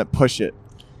thought you meant push it.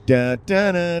 Dun,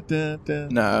 dun, dun, dun, dun.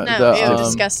 No, No, the, ew,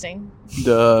 disgusting.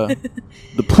 the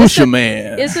Pusher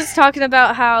Man. This is talking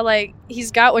about how like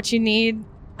he's got what you need.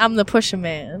 I'm the Pusher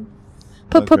Man.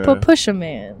 Okay. Pusher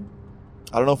Man.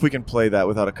 I don't know if we can play that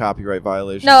without a copyright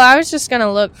violation. No, I was just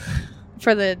gonna look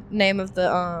for the name of the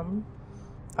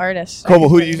artist. Kobo,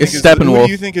 who do you think It's is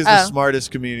the Oh.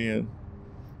 smartest comedian?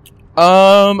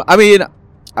 I mean,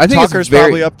 I think Tucker's it's very,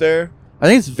 probably up there. I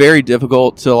think it's very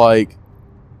difficult to like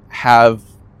have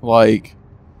like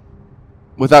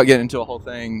without getting into a whole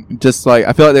thing. Just like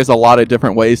I feel like there's a lot of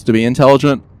different ways to be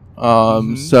intelligent.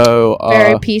 So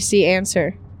Very PC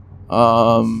answer.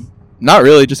 not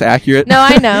really, just accurate. No,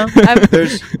 I know.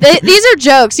 There's These are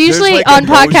jokes. Usually like, on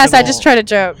podcasts, I emotional- just try to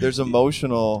joke. there's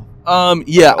emotional.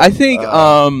 Yeah, I think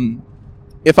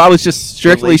if I was just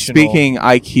strictly Relational. speaking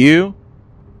IQ,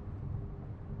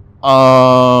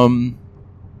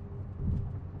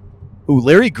 Ooh,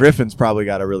 Larry Griffin's probably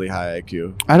got a really high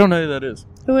IQ. I don't know who that is.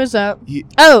 Who is that? He-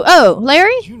 Oh,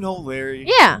 Larry? You know Larry?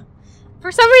 Yeah.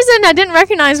 For some reason, I didn't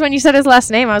recognize when you said his last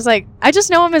name. I was like, I just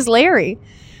know him as Larry.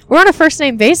 We're on a first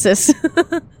name basis.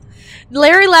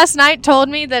 Larry last night told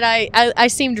me that I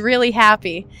seemed really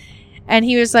happy. And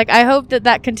he was like, I hope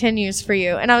that continues for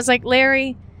you. And I was like,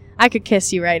 Larry, I could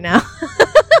kiss you right now.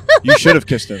 You should have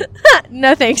kissed him.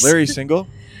 No thanks. Larry's single?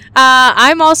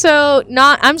 I'm also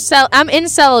not. I'm in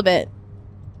celibate.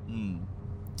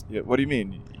 Yeah, what do you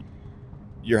mean?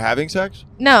 You're having sex?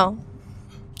 No,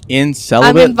 In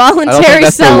celibate? I'm involuntary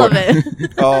that's the word.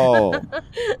 celibate. Oh,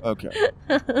 okay.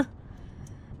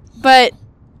 But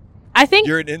I think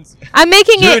You're an incel. I'm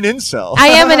making You're it. an incel. I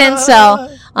am an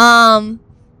incel.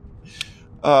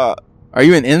 Are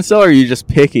you an incel or are you just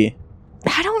picky?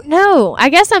 I don't know. I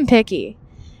guess I'm picky.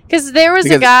 Because there was a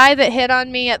Because- guy that hit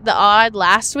on me at the Odd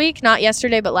last week, not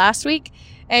yesterday, but last week,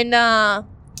 and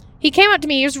he came up to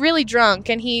me. He was really drunk,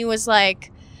 and he was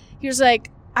like,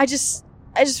 I just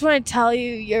want to tell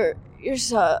you, you're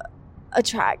so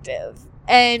attractive.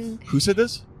 And Who said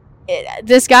this?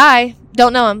 this guy,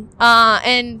 don't know him,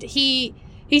 and he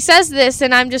says this,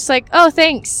 and I'm just like, oh,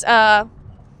 thanks,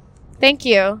 thank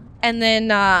you. And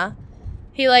then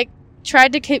he like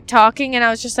tried to keep talking, and I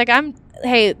was just like,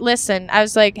 hey, listen. I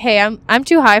was like, hey, I'm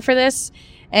too high for this,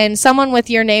 and someone with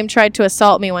your name tried to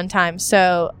assault me one time,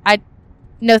 so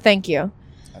no thank you.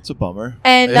 That's a bummer.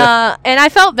 And Yeah. and I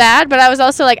felt bad, but I was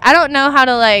also like, I don't know how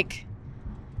to like.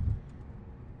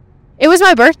 It was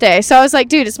my birthday, so I was like,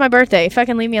 dude, it's my birthday.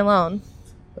 Fucking leave me alone.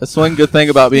 That's one good thing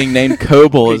about being named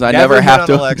Coble is I never hit have on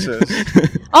to. Alexis.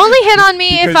 Only hit on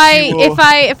me if Because she will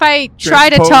if I try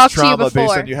to Transpose talk to you trauma based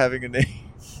before. on you having a name.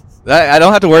 I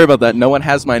don't have to worry about that. No one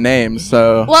has my name,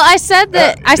 so. Well, I said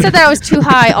that I was too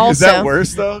high. Also, Is that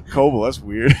worse though? Coble, that's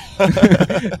weird.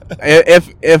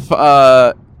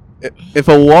 If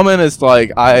a woman is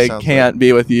like, I sounds can't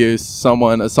be with you,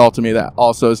 someone assaulted me that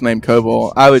also is named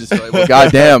Coble, I would just be like, well,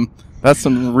 goddamn, that's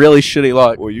some really shitty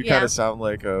luck. Well, you Yeah. kind of sound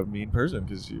like a mean person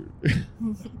because you.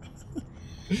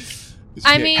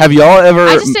 I mean, Have y'all ever?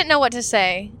 I just didn't know what to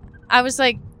say. I was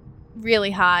like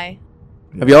really high.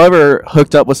 Have y'all ever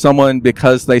hooked up with someone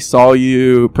because they saw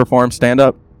you perform stand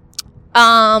up?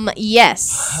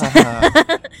 Yes.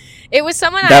 It was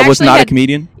someone I That actually was not had, a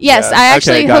comedian? Yes, Yeah. I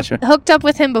actually Okay, gotcha. hooked up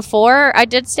with him before I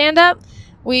did stand up.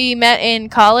 We met in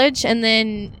college, and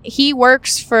then he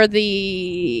works for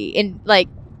the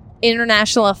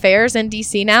international affairs in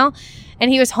DC now, and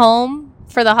he was home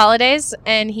for the holidays,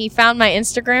 and he found my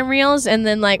Instagram reels, and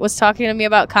then like was talking to me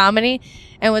about comedy,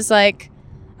 and was like,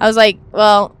 I was like,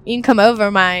 well, you can come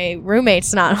over. My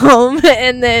roommate's not home,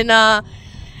 and then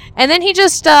he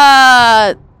just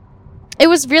it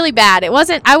was really bad. It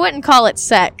wasn't. I wouldn't call it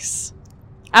sex.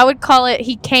 I would call it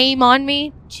he came on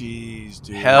me. Jeez,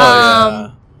 dude. Hell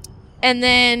yeah. And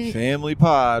then Family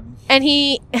pod. and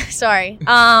he sorry.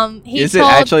 He Is told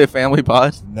it actually a family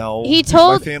pod? No. He 'cause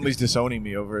told- my family's disowning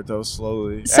me over it though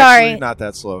slowly. Sorry. Actually, not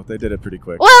that slow. They did it pretty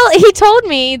quick. well, he told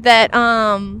me that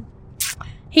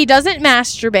he doesn't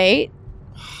masturbate.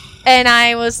 And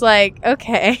I was like,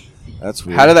 okay. That's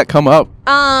weird. How did that come up?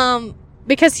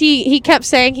 Because he kept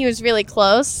saying he was really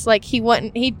close. Like he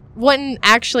wouldn't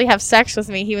actually have sex with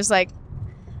me. He was like,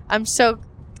 I'm so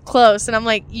close. And I'm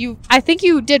like, I think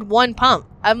you did one pump.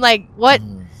 I'm like, what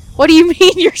do you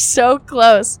mean you're so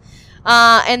close?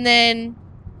 And then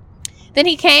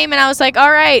he came and I was like,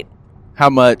 all right. How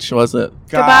much was it?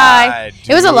 Goodbye.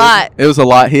 It was a dude. lot. It was a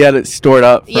lot. He had it stored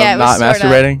up from Yeah, it was not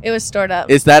stored masturbating. up. It was stored up.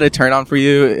 Is that a turn on for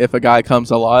you if a guy comes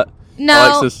a lot?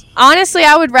 No, Alexis? honestly,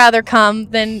 I would rather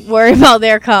come than worry about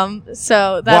their cum.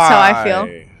 So that's how I feel.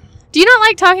 Why? Do you not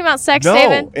like talking about sex, No,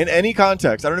 David? in any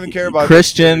context. I don't even care about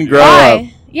Christian, grow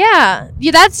Why? up. Yeah,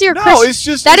 that's your No, Christian. it's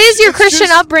just that is your it's Christian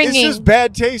just- upbringing. It's just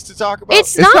bad taste to talk about.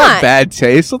 It's It's not not. bad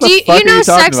taste. What the Do you, fuck you know are you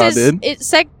talking sex about, is dude?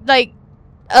 it's like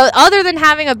other than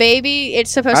having a baby, it's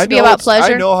supposed I to be know about it's-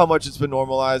 pleasure. I know how much it's been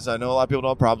normalized. I know a lot of people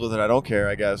don't have problems with it. I don't care.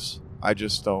 I guess I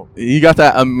just don't. You got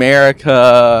that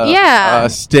America Yeah.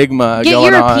 stigma Get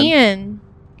going European.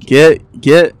 on.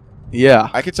 Get yeah.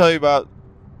 I could tell you about,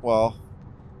 well,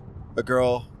 a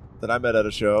girl that I met at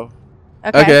a show.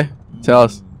 Okay. Tell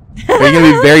us. Are you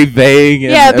gonna be very vague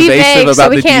and Yeah, be evasive vague about so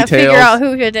we the can't details? figure out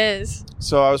who it is.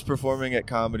 So I was performing at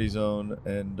Comedy Zone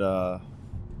and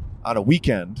on a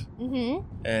weekend,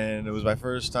 Mm-hmm. and it was my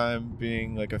first time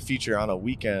being like a feature on a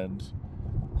weekend,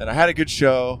 and I had a good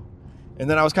show. And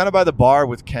then I was kind of by the bar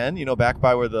with Ken, back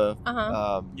by where the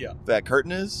Uh-huh. that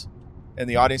curtain is, and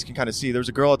the audience can kind of see. There was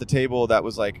a girl at the table that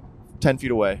was like 10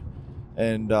 feet away,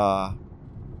 and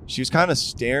she was kind of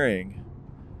staring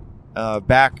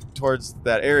back towards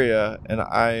that area. And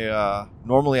I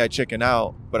normally I chicken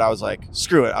out, but I was like,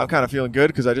 screw it, I'm kind of feeling good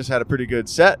because I just had a pretty good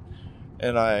set,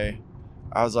 and I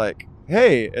was like,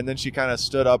 hey, and then she kind of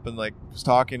stood up and like was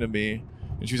talking to me,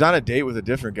 and she was on a date with a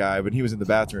different guy, but he was in the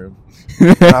bathroom.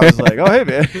 And I was like, oh, hey,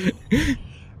 man.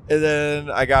 And then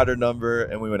I got her number,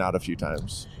 and we went out a few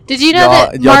times. Did you know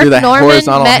Y'all- that y'all Mark do that Norman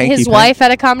horizontal met hanky his panky? wife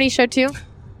at a comedy show too?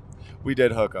 We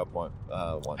did hook up once.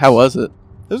 How was it?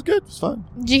 It was good. It was fun.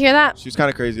 Did you hear that? She was kind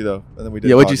of crazy though, and then we did.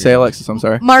 Yeah, what'd you talk say, again. Alexis? I'm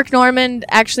sorry. Mark Norman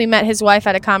actually met his wife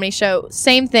at a comedy show.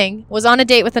 Same thing. Was on a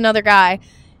date with another guy.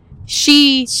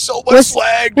 She So much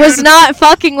swag. was dude. not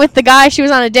fucking with the guy she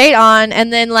was on a date on,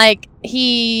 and then like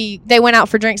they went out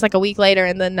for drinks like a week later,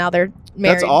 and then now they're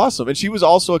married. That's awesome, and she was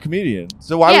also a comedian.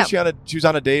 So why Yeah. was she was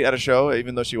on a date at a show,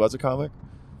 even though she was a comic?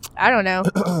 I don't know.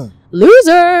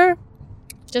 Loser.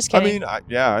 Just I kidding.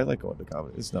 mean, I like going to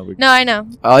comedy. It's no big. No, I know.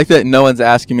 I like that no one's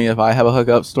asking me if I have a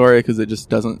hookup story because it just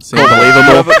doesn't seem Coble, do you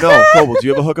believable. have no, Coble, do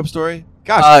you have a hookup story?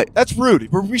 Gosh, that's rude.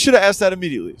 We should have asked that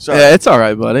immediately. Sorry. Yeah, it's all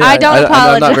right, buddy. I don't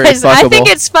I'm not very apologize. I think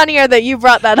fuckable. it's funnier that you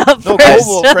brought that up No, first.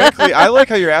 Coble, frankly, I like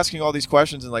how you're asking all these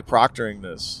questions and like proctoring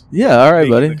this. Yeah, all right,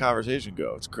 Making buddy. the conversation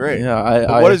go. It's great. Yeah,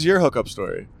 But what is your hookup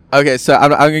story? Okay, so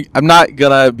I'm not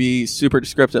gonna be super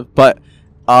descriptive, but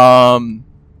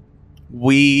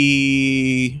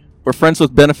we were friends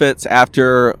with Benefits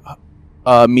after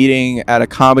a meeting at a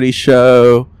comedy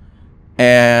show,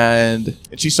 and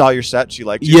And she saw your set. She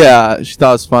liked you. yeah, she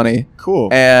thought it was funny, Cool.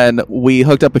 and we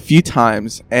hooked up a few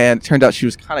times, and it turned out she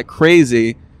was kind of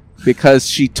crazy because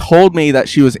she told me that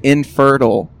she was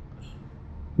infertile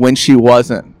when she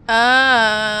wasn't. Oh.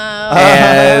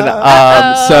 And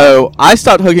Uh-oh. so I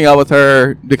stopped hooking up with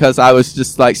her because I was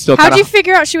just like still How'd kind you of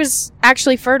figure out she was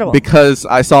actually fertile? because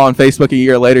I saw on Facebook a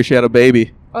year later she had a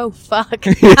baby. Oh, fuck.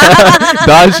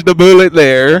 Dodged the bullet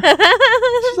there.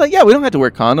 She's like, yeah, we don't have to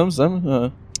wear condoms.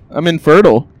 I'm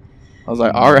infertile. I was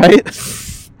like, all right.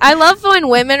 I love when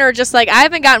women are just like, I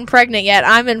haven't gotten pregnant yet.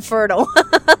 I'm infertile.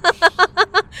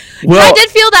 Well, I did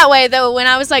feel that way, though, when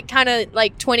I was like kind of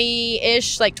like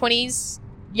 20-ish, like 20s,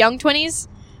 young 20s,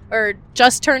 or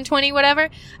just turned 20, whatever.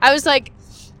 I was like,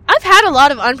 I've had a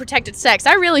lot of unprotected sex.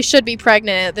 I really should be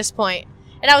pregnant at this point.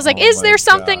 And I was like, Oh is my there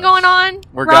something gosh. going on?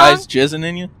 were wrong? guys jizzing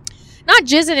in you? Not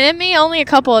jizzing in me. Only a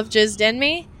couple have jizzed in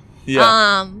me.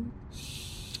 Yeah.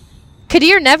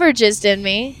 Kadir never jizzed in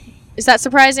me. Is that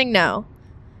surprising? No.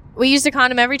 We used a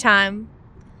condom every time.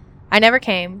 I never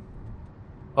came.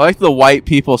 I like the white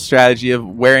people strategy of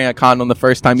wearing a condom the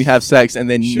first time you have sex and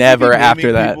then Should we never be naming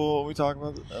after that. People when we talk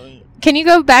about this? I mean, Can you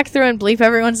go back through and bleep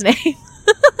everyone's name?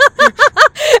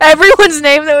 Everyone's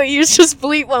name that we use, just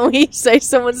bleep when we say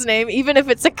someone's name, even if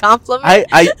it's a compliment.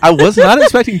 I was not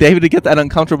expecting David to get that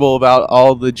uncomfortable about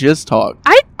all the jizz talk.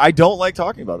 I don't like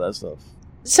talking about that stuff.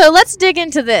 So let's dig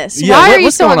into this. Yeah, Why are you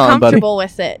what's so going on, buddy? uncomfortable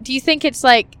with it? Do you think it's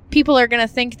like people are going to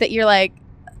think that you're like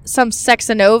some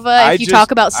sexanova I if you just-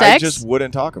 talk about sex? I just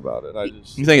wouldn't talk about it. I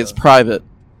just. You think it's private,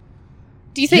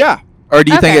 Do you think? Yeah. or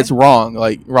do you think Okay. it's wrong?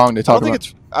 Like wrong to I talk don't think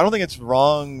about? I don't think it's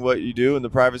wrong what you do in the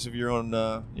privacy of your own,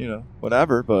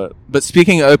 whatever. But But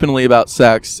speaking openly about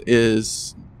sex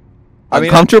is I mean,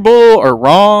 uncomfortable or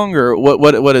wrong or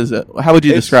what is it? How would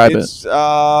you describe it's,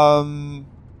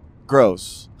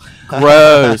 gross. it?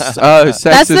 Gross. Oh, sex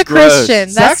That's is the gross. Christian.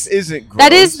 Sex isn't gross.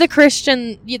 That is the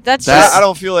Christian. That's That- just, I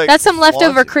don't feel like that's some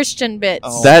leftover flaunting- Christian bits.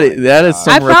 Oh. That my that is God.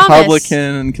 some I promise.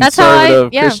 Republican That's how I-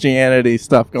 conservative yeah. Christianity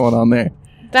stuff going on there.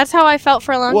 That's how I felt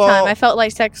for a long Well- time. I felt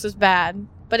like sex was bad,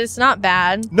 but it's not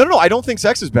bad. No, I don't think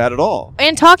sex is bad at all.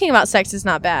 And talking about sex is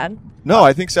not bad. No,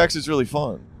 I think sex is really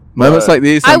fun. Moments But- like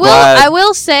these, I I'm will. glad. I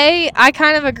will say I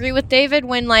kind of agree with David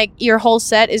when like your whole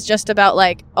set is just about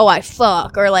like, oh, I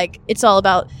fuck, or like it's all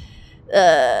about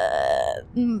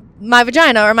my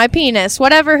vagina or my penis,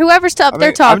 whatever. Whoever's up there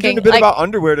I'm talking, doing a bit like, about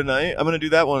underwear tonight. I'm gonna do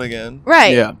that one again.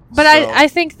 right? Yeah. But So- I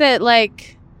think that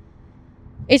like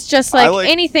it's just I like, like-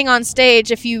 anything on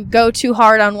stage. If you go too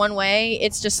hard on one way,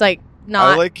 it's just like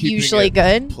not like keeping usually it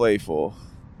good. Playful,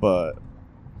 but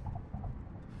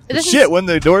This is- shit. When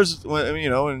the doors, when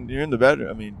when you're in the bedroom,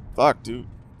 I mean, fuck, dude,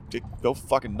 go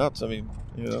fucking nuts. I mean,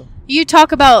 You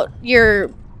talk about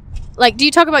your like. Do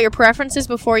you talk about your preferences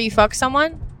before you fuck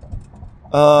someone?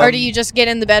 Or do you just get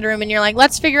in the bedroom and you're like,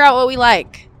 let's figure out what we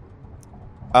like?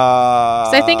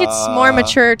 Because I think it's more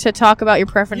mature to talk about your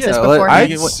preferences Yeah,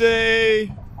 beforehand. I'd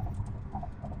say,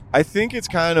 I think it's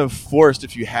kind of forced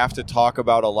if you have to talk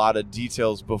about a lot of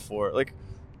details before. Like,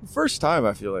 the first time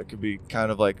I feel like could be kind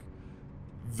of like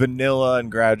vanilla and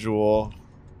gradual,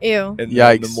 Ew. and then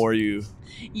Yikes. the more you,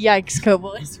 Yikes,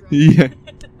 Cowboys. Yeah.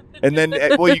 and then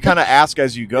well, you kind of ask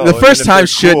as you go. The and first if time they're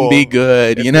shouldn't cool- be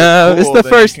good, if you they're know? It's cool, the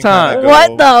then you first can kinda time. go-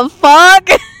 What the fuck?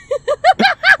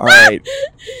 All right,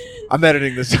 I'm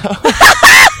editing this out.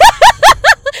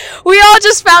 We all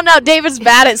just found out David's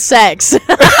bad at sex. For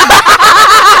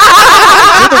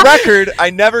the record, I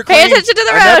never Pay claimed, attention to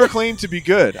the I road. never claimed to be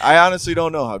good. I honestly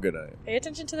don't know how good I Pay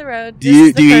attention to the road. Do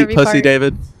you eat pussy,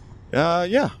 David? am.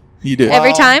 Yeah. You do.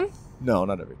 Every time? No,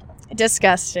 not every time.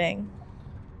 Disgusting.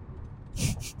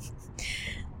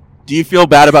 Do you feel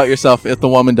bad about yourself if the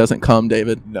woman doesn't come,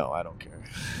 David? No, I don't care.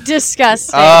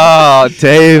 Disgusting. Oh,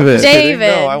 David. David.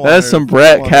 No, I want That's her- some I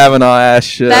Brett want her- Kavanaugh ass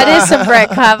shit. That is some Brett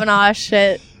Kavanaugh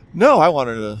shit. No, I want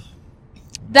her to.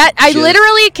 That I Shit.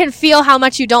 literally can feel how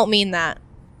much you don't mean that.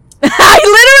 I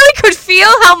literally could feel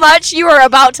how much you are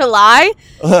about to lie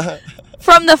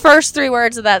from the first 3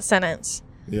 words of that sentence.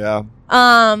 Yeah.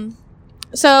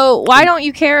 So why don't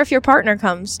you care if your partner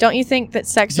comes? Don't you think that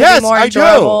sex would Yes, be more I do.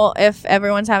 enjoyable if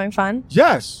everyone's having fun?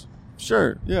 Yes.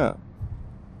 Sure. Yeah.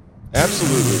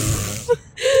 Absolutely.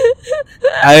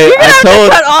 I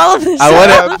told Cut all of this I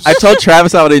out. would. I told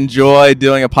Travis I would enjoy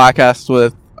doing a podcast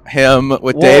with him with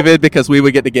Well- David because we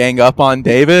would get to gang up on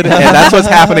David, and that's what's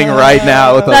happening right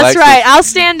now with That's Alexis. right. I'll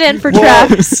stand in for Well-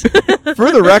 Travis.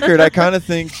 For the record, I kind of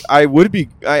think I would be.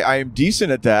 I am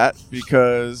decent at that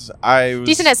because I was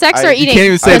Decent at sex I- or You eating? can't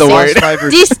even say I the lost word. my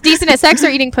Decent at sex or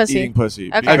eating pussy? eating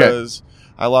pussy Okay. because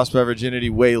I lost my virginity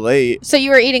way late. So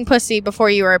you were eating pussy before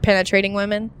you were penetrating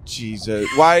women? Jesus,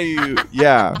 why are you?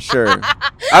 Yeah, sure.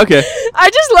 Okay. I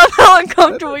just love how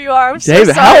uncomfortable you are. I'm so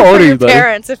David, sorry how old for are you, your buddy?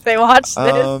 parents if they watch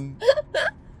this.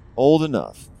 Old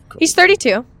enough. He's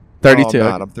 32. 32. Oh, I'm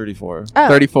not. I'm 34. Oh,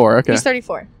 34. Okay. He's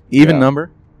 34. Even Yeah. number.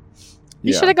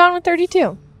 You Yeah. should have gone with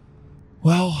 32.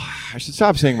 Well, I should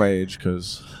stop saying my age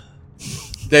because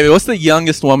David, what's the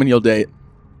youngest woman you'll date?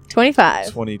 25.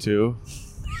 22.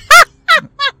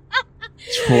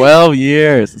 12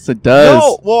 years. Yes, it does.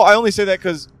 No, well, I only say that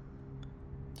because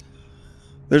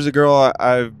there's a girl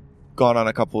I've gone on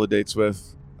a couple of dates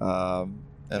with. And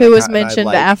Who was and I mentioned,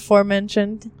 like-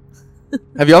 aforementioned.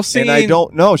 Have y'all seen? And I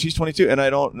don't know. She's 22, and I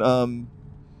don't.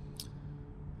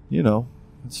 You know,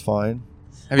 it's fine.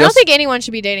 Have I y'all don't think anyone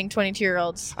should be dating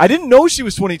 22-year-olds. I didn't know she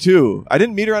was 22. I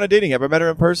didn't meet her on a dating app. I met her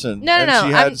in person. No, and no,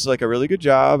 she I'm- had like a really good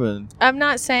job, and I'm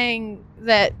not saying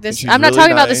that this. She's I'm not really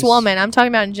talking about this nice. woman. I'm talking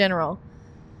about in general.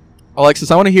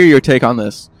 Alexis, I want to hear your take on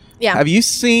this. Yeah. Have you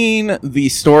seen the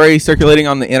story circulating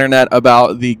on the internet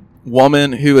about the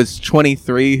woman who is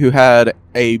 23 who had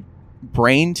a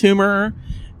brain tumor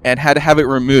and had to have it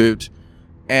removed?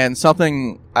 And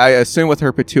something, I assume, with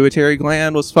her pituitary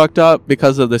gland was fucked up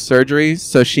because of the surgery,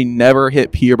 so she never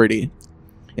hit puberty.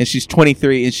 And she's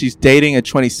 23, and she's dating a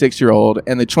 26-year-old,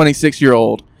 and the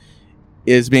 26-year-old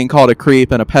is being called a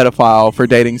creep and a pedophile for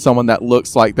dating someone that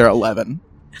looks like they're 11.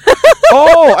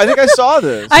 oh, I think I saw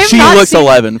this. I have She not looks seen-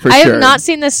 11 for I sure. have not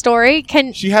seen this story.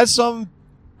 Can She has some.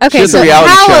 okay, has a so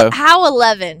reality show. how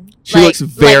 11? She looks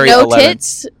very no 11.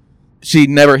 tits. She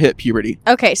never hit puberty.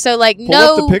 Okay, so like Pull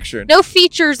up the no picture. no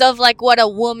features of like what a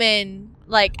woman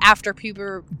like after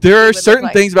puberty. There are would look certain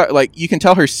like. things about, like, you can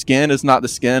tell her skin is not the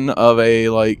skin of a,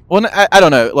 like, well, I don't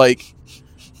know, like,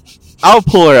 I'll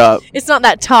pull her up. It's not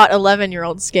that taut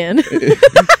 11-year-old skin.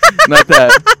 Not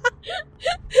that.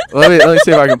 Let me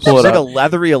see if I can pull She's it like a up.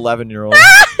 leathery 11-year-old.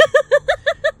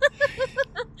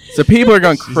 So people are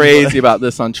going crazy about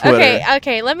this on Twitter.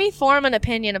 Okay. Let me form an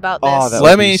opinion about this. Oh, that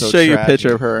Let would be me so show you a tragic.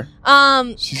 picture of her.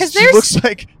 Because She there's looks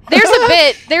like there's a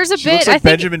bit she looks I like think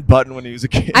Benjamin Button when he was a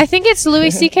kid. I think it's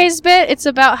Louis C.K.'s bit. It's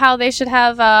about how they should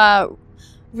have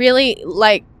really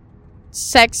like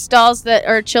sex dolls that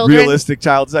are children. realistic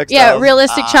child sex. Yeah, dolls.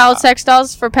 realistic child sex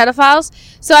dolls for pedophiles.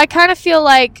 So I kind of feel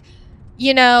like,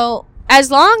 you know, as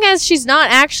long as she's not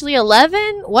actually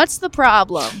 11, what's the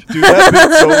problem? Dude, that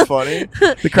bit's so funny.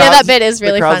 The Yeah, crowd's- that bit is the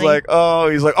really crowd's funny. like, oh,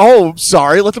 he's like, oh,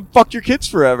 sorry, let them fuck your kids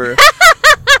forever.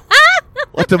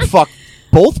 Let them fuck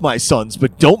both my sons,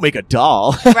 but don't make a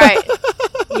doll. Right.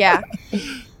 Yeah.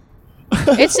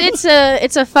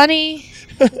 It's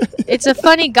a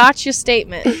funny gotcha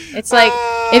statement. It's like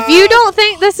if you don't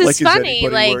think this is Like, is funny,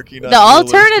 anybody like working on the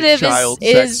realistic alternative child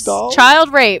is sex dolls?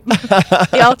 child rape.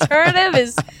 The alternative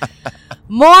is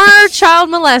more child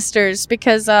molesters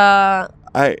because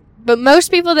but most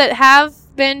people that have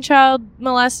been child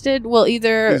molested will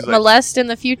either He's like- molest in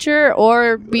the future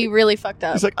or be really fucked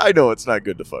up. He's like, I know it's not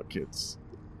good to fuck kids.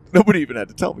 Nobody even had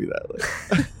to tell me that.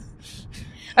 Like,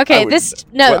 I Okay, would- this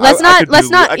no, well, let's I not could let's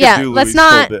do- not I could yeah, do let's Louis'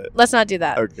 not full bit. let's not do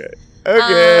that. okay.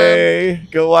 Okay.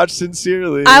 Go watch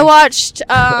Sincerely. I watched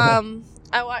holy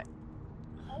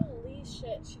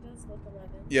shit, she does look 11.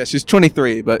 Yeah, she's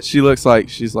 23, but she looks like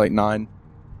she's like 9.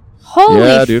 Holy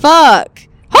Yeah, dude. fuck.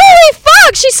 Holy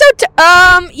fuck, she's so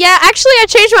yeah, actually I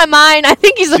changed my mind. I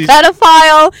think he's a She's-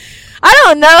 pedophile. I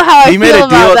don't know how I He made feel a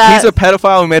about deal. that. He's a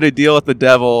pedophile who made a deal with the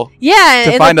devil yeah,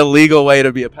 to and find a legal way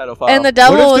to be a pedophile. and the What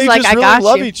devil if was they like, just "I really got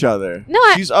love you." each other? No,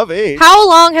 She's of age. How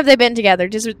long have they been together?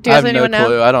 Does I have anyone no know?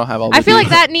 clue. I don't have all the I feel like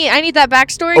details. I need that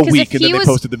backstory A because week, if and then he they was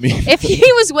posted the meme. if he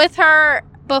was with her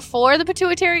before the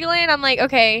pituitary gland, I'm like,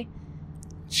 okay,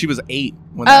 She was 8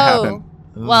 when that oh, happened.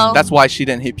 well, That's why she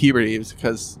didn't hit puberty, is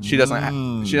because she doesn't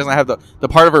Mm. have the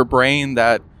part of her brain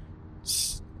that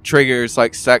triggers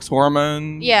like sex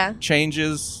hormone Yeah.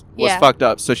 changes was Yeah. fucked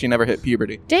up, so she never hit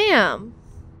puberty. damn.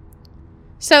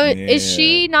 So is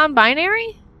she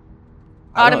non-binary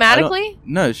automatically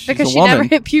No, she's because a she woman. never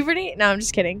hit puberty? No, I'm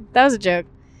just kidding. That was a joke.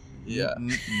 Yeah,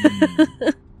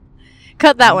 Mm-mm.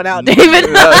 Cut that one out, Mm.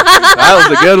 David. that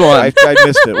was a good one. I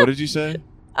missed it. What did you say?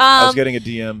 I was getting a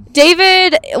DM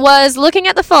David was looking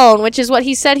at the phone, which is what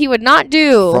he said he would not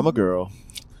do. from a girl.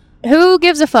 Who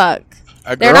gives a fuck?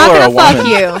 A They're girl not or gonna a fuck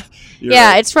woman? you. You're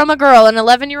Yeah, right. it's from a girl, an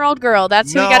 11-year-old girl.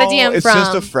 That's who we got a DM it's from.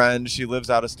 just a friend. She lives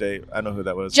out of state. I know who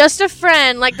that was. Just a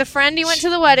friend, like the friend he went to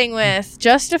the wedding with.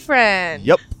 Just a friend.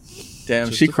 Yep. Damn,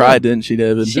 Just she a cried, friend. didn't she,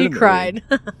 David? She cried.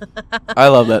 I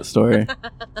love that story.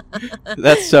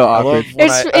 That's so I awkward. love when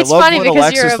It's I love funny when because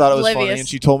Alexis you're thought it was funny, oblivious. and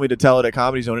she told me to tell it at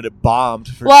Comedy Zone, and it bombed.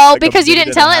 For Well, like a because you minute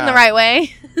didn't and tell a it in the half. right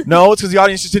way. No, it's because the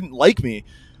audience just didn't like me.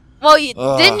 Well,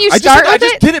 didn't you I start just with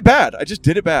just it? did it bad. I just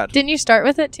did it bad. Didn't you start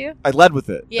with it too? I led with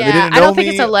it. Yeah, They didn't I don't know think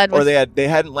me, it's a led or with. they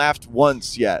hadn't laughed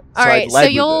once yet. All so right, I so led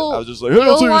with you'll it. I was just like, hey, I'll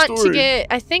tell you'll you a want to story. get.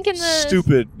 I think in the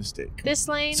Stupid mistake. this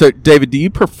lane, So, David, do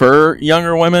you prefer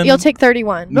younger women? you'll take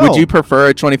 31. No. Would you prefer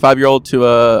a 25-year-old to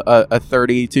a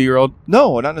 32-year-old?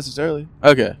 No, not necessarily.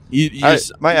 Okay, you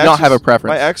just My you ex don't have a was-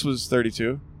 preference. My ex was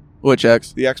 32. Which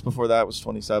ex? The ex before that was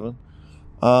 27.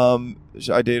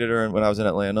 I dated her when I was in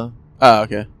Atlanta. Oh,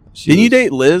 okay. She Didn't you was-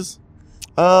 date Liz?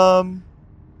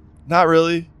 Not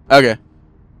really. Okay.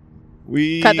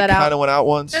 We Cut that out. kind of went out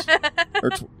once or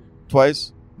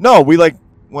twice. No, we like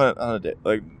went on a date.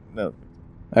 Like no.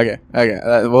 Okay.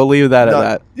 We'll leave that at No-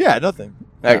 that. Yeah, nothing.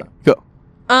 Okay. Cool.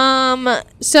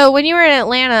 So when you were in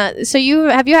Atlanta, so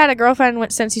have you had a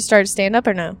girlfriend since you started stand up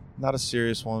or no? Not a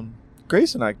serious one.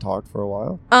 Grace and I talked for a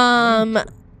while.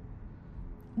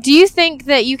 Do you think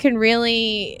that you can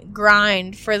really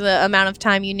grind for the amount of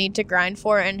time you need to grind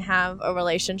for and have a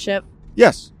relationship?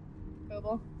 Yes.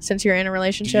 Since you're in a Do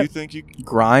relationship. you think you?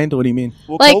 Grind? What do you mean?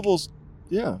 Well, Like- Coble's.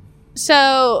 Yeah.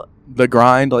 So The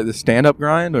grind, like the stand-up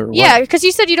grind, or what? yeah, because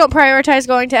you said you don't prioritize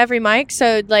going to every mic,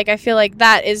 so like I feel like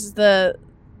that is the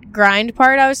grind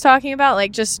part I was talking about,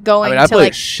 like just I going mean, I to play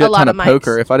like a shit a lot ton of of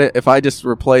poker. mics. If I just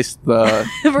replaced the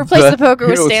Replace the poker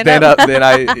with stand up. then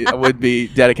I would be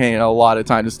dedicating a lot of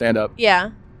time to stand up.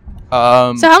 Yeah.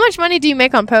 So So how much money do you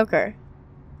make on poker?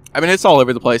 I mean, it's all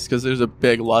over the place because there's a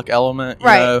big luck element, you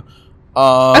Right. know?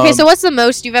 Okay, so what's the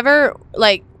most you've ever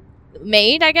like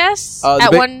made? I guess the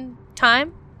at big- one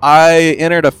time. I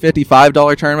entered a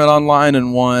 $55 tournament online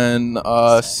and won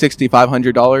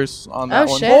 $6,500 on that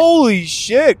Oh, one. shit. Holy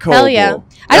shit, Coble. Hell yeah.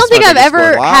 I That's don't think my I've biggest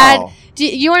ever score. had. Wow. Do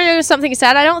you want to know something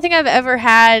sad? I don't think I've ever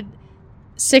had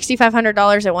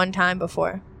 $6,500 at one time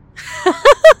before.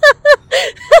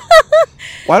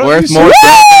 Why don't Worth you more say-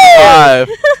 dead than alive.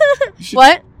 You should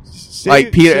What?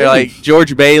 Like Peter, save. like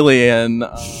George Bailey and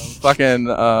fucking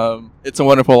It's a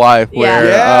Wonderful Life, where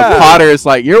Yeah. Potter's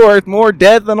like, you're worth more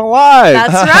dead than alive.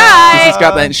 That's right. He's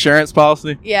got that insurance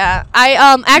policy. Yeah.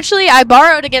 I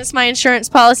borrowed against my insurance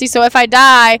policy, so if I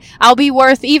die, I'll be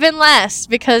worth even less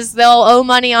because they'll owe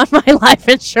money on my life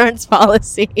insurance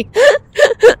policy.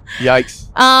 Yikes.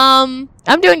 I'm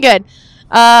doing good.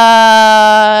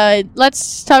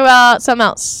 Let's talk about something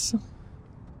else.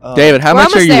 David, how We're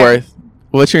much are almost you there. worth?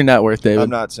 What's your net worth, David? I'm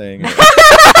not saying it.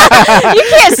 You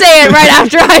can't say it right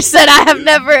after I said I have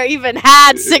never even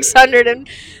had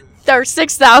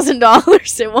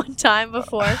 $6,000 at one time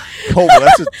before. Coble,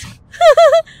 that's a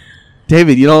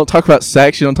David, you don't talk about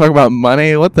sex. You don't talk about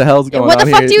money. What the hell's going on What the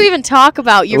fuck here? do you even talk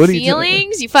about? Your What are you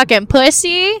feelings? You fucking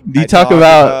pussy? Do you I talk talk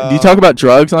about? Do you talk about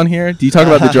drugs on here? Do you talk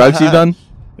about the drugs you've done?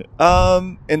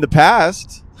 in the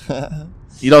past.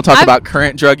 You don't talk I'm- about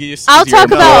current drug use. 'cause I'll you're talk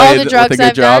about all employed the with drugs a good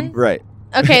I've job. done. Right.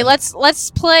 Okay,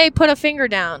 let's play Put a Finger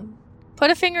Down. Put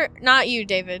a finger, not you,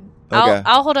 David. Okay.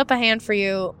 I'll hold up a hand for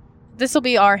you. This will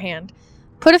be our hand.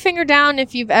 Put a finger down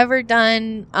if you've ever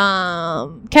done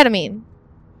ketamine.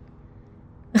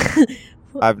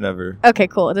 I've never. Okay,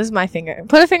 cool. This is my finger.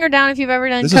 Put a finger down if you've ever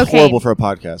done This is cocaine. horrible for a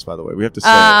podcast, by the way. We have to say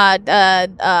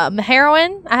it.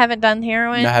 Heroin. I haven't done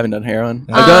heroin. No, I haven't done heroin.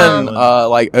 Um, I've done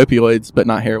like opioids, but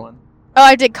not heroin. Oh,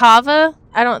 I did kava.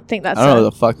 I don't think that's I don't know it.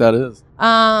 what the fuck that is.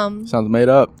 Um. Sounds made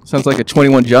up. Sounds like a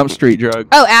 21 Jump Street drug.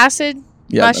 Oh, acid,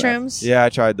 Yeah, mushrooms. Yeah, I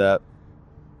tried that.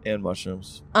 and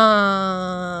mushrooms.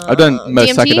 I've done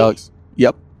most DMT? psychedelics.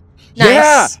 Yep. Nice.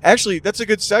 Yeah, actually, that's a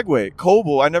good segue.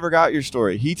 Coble, I never got your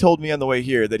story. He told me on the way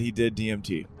here that he did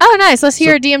DMT. Oh, nice. Let's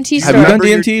hear So, a DMT Have story. you done Remember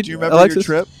your- DMT, Do you remember Alexis? your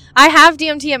trip? I have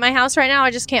DMT at my house right now.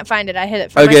 I just can't find it. I hid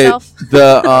it from Okay. myself.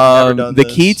 The done the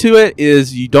this. key to it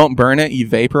is you don't burn it, you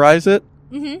vaporize it,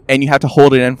 hmm and you have to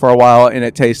hold it in for a while, and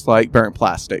it tastes like burnt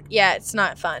plastic. Yeah, it's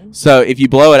not fun. So if you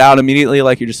blow it out immediately,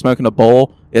 like you're just smoking a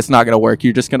bowl, it's not gonna work.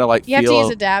 You're just gonna like You have to feel.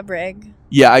 use a dab rig.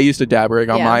 Yeah, I used a dab rig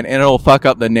on Yeah. mine, and it'll fuck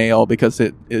up the nail because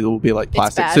it will be like It's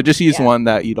plastic. bad, So just use yeah. one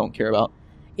that you don't care about.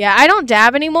 Yeah, I don't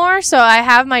dab anymore, so I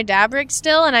have my dab rig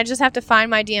still, and I just have to find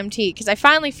my DMT because I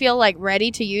finally feel like ready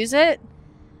to use it.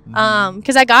 Mm-hmm.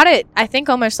 Because I got it, I think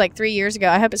almost like 3 years ago.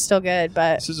 I hope it's still good,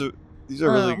 but These are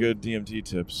really Oh. good DMT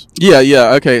tips.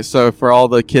 Yeah. Okay, so for all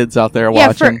the kids out there Yeah,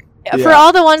 watching, for Yeah.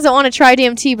 all the ones that want to try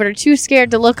DMT but are too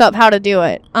scared to look up how to do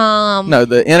it. no,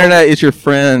 the internet is your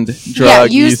friend.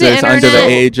 Drug use the users under the internet.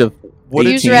 age of What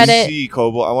did Use 18. you Reddit. see,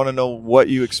 Coble? I want to know what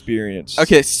you experienced.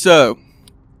 Okay, so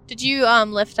Did you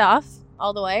lift off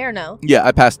all the way or no? yeah,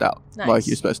 I passed out Nice. like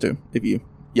you're supposed to.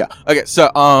 Okay,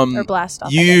 so Or blast off?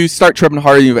 I you guess. start tripping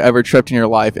harder than you've ever tripped in your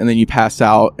life, and then you pass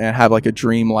out and have like a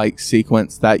dream-like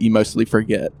sequence that you mostly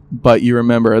forget, but you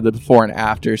remember the before and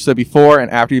after. So before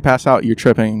and after you pass out, you're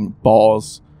tripping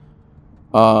balls,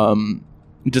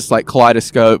 just like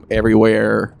kaleidoscope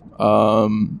everywhere,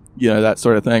 that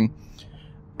sort of thing.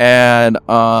 And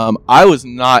I was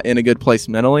not in a good place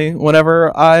mentally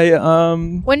whenever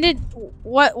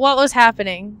What was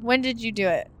happening? When did you do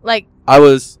it? Like I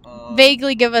was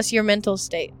vaguely give us your mental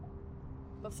state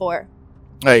before.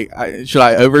 should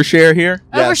I overshare here?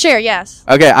 Yes. Overshare, yes.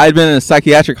 Okay, I'd been in a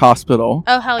psychiatric hospital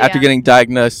Oh hell yeah. after getting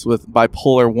diagnosed with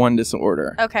bipolar 1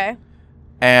 disorder. Okay.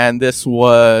 And this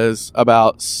was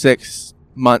about 6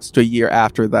 months to a year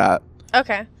after that.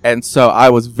 Okay. And so I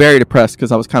was very depressed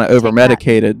because I was kind of over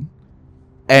medicated.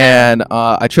 And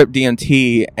I tripped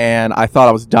DMT and I thought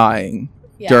I was dying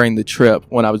Yeah. during the trip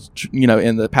when I was,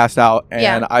 in the passed out. And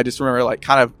Yeah. I just remember like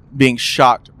kind of being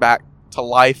shocked back to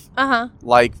life, Uh-huh.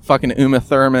 like fucking Uma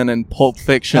Thurman in Pulp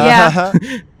Fiction. Yeah.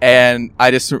 And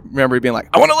I just remember being like,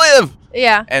 I want to live.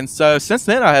 Yeah. And so since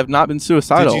then, I have not been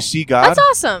suicidal. Did you see God? That's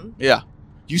awesome. Yeah.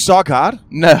 You saw God?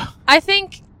 No. I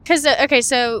think cuz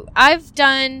so I've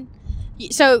done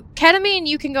ketamine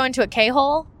you can go into a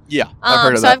K-hole. Yeah. I've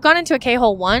heard of So that. I've gone into a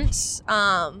K-hole once.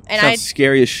 And Sounds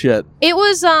scary as shit. it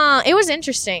was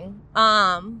interesting.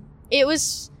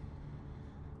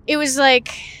 It was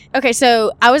like, okay,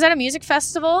 so I was at a music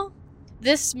festival.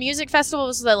 This music festival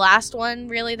was the last one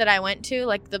really that I went to.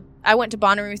 I went to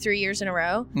Bonnaroo 3 years in a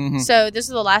row. Mhm. So this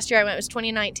is the last year I went. It was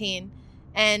 2019,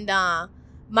 and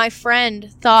my friend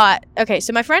thought, okay,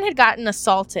 so my friend had gotten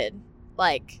assaulted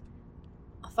like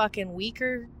a fucking week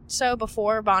or so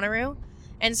before Bonnaroo,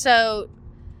 and so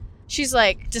she's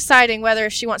like deciding whether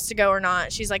she wants to go or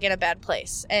not. She's like in a bad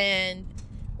place, and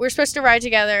we're supposed to ride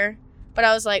together. But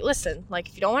I was like, listen, like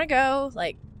if you don't want to go,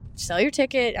 like sell your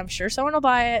ticket. I'm sure someone will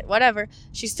buy it. Whatever.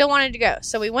 She still wanted to go,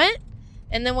 so we went.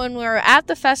 And then when we were at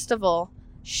the festival,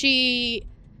 she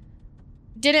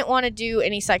didn't want to do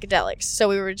any psychedelics, so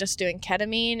we were just doing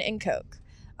ketamine and coke.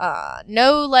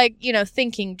 No,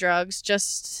 thinking drugs,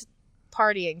 just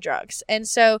partying drugs. And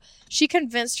so she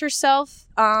convinced herself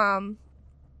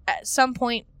at some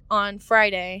point on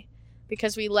Friday,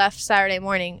 because we left Saturday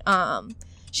morning,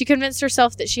 she convinced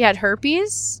herself that she had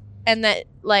herpes and that,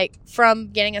 like, from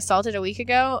getting assaulted a week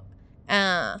ago.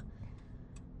 And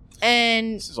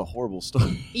This is a horrible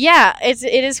story. yeah, it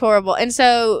is horrible. And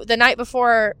so the night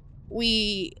before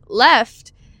we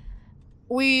left,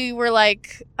 we were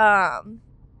like,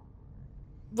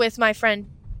 with my friend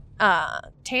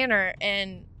Tanner,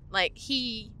 and like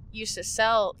he used to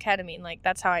sell ketamine, like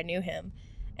that's how I knew him.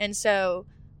 And so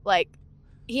like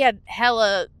he had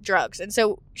hella drugs, and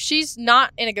so she's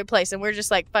not in a good place, and we're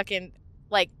just like fucking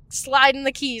like sliding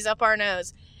the keys up our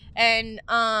nose. And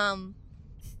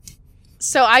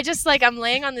so I just like, I'm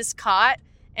laying on this cot,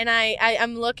 and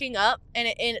I'm looking up, and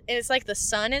it's like the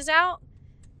sun is out.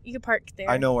 You can park there.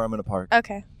 I know where I'm going to park.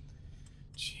 Okay.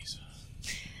 Jesus.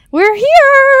 We're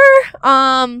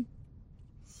here.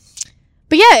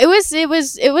 But yeah,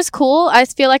 it was cool. I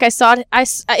feel like I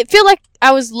feel like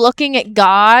I was looking at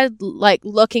God, like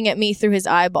looking at me through his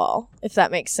eyeball, if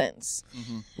that makes sense.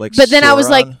 Like, But then I was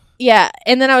like, Sauron? yeah,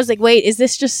 and then I was like, wait, is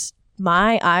this just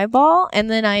my eyeball? And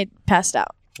then I passed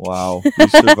out. wow, you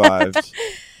survived.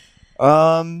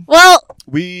 Well,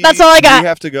 That's all I got. We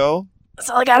have to go. that's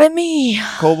all I got in me.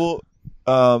 Coble,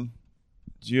 do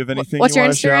you have anything What's you your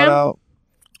want to shout Instagram? out?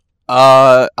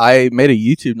 I made a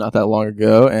YouTube not that long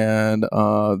ago, and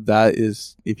that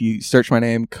is, if you search my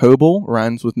name, Coble,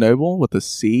 rhymes with noble, with a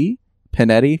C,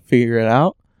 Panetti, figure it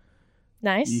out.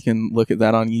 Nice. You can look at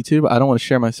that on YouTube. I don't want to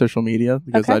share my social media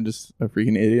because Okay. I'm just a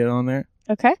freaking idiot on there.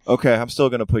 Okay. Okay, I'm still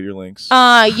gonna put your links.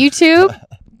 YouTube.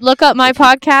 Look up my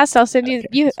podcast. I'll send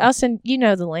you. I'll send you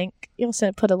know the link. You'll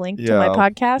put a link to my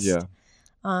podcast. Yeah,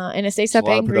 And it's there's Ace Up a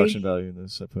lot of Angry. production value in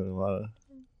this. I put a lot of.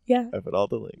 Yeah. I put all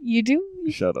the links. You do.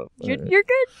 Shut up. You're, All right. you're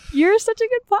good. You're such a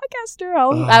good podcaster.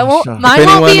 Oh, I won't. shut up. Mine If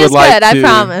won't anyone be would as like good. I to-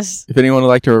 promise. If anyone would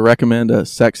like to recommend a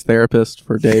sex therapist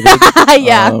for David,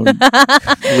 Yeah.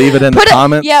 leave it in the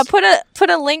comments. Yeah. Put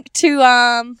a link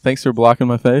to Thanks for blocking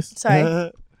my face.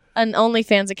 Sorry. An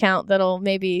OnlyFans account that'll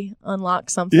maybe unlock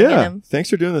something in Yeah. him. Thanks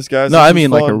for doing this, guys. No, This I was mean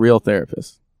like a fun. real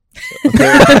therapist. Okay.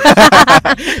 I'm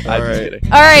All just right.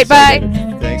 kidding. All right. Bye.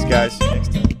 Thanks, guys. Next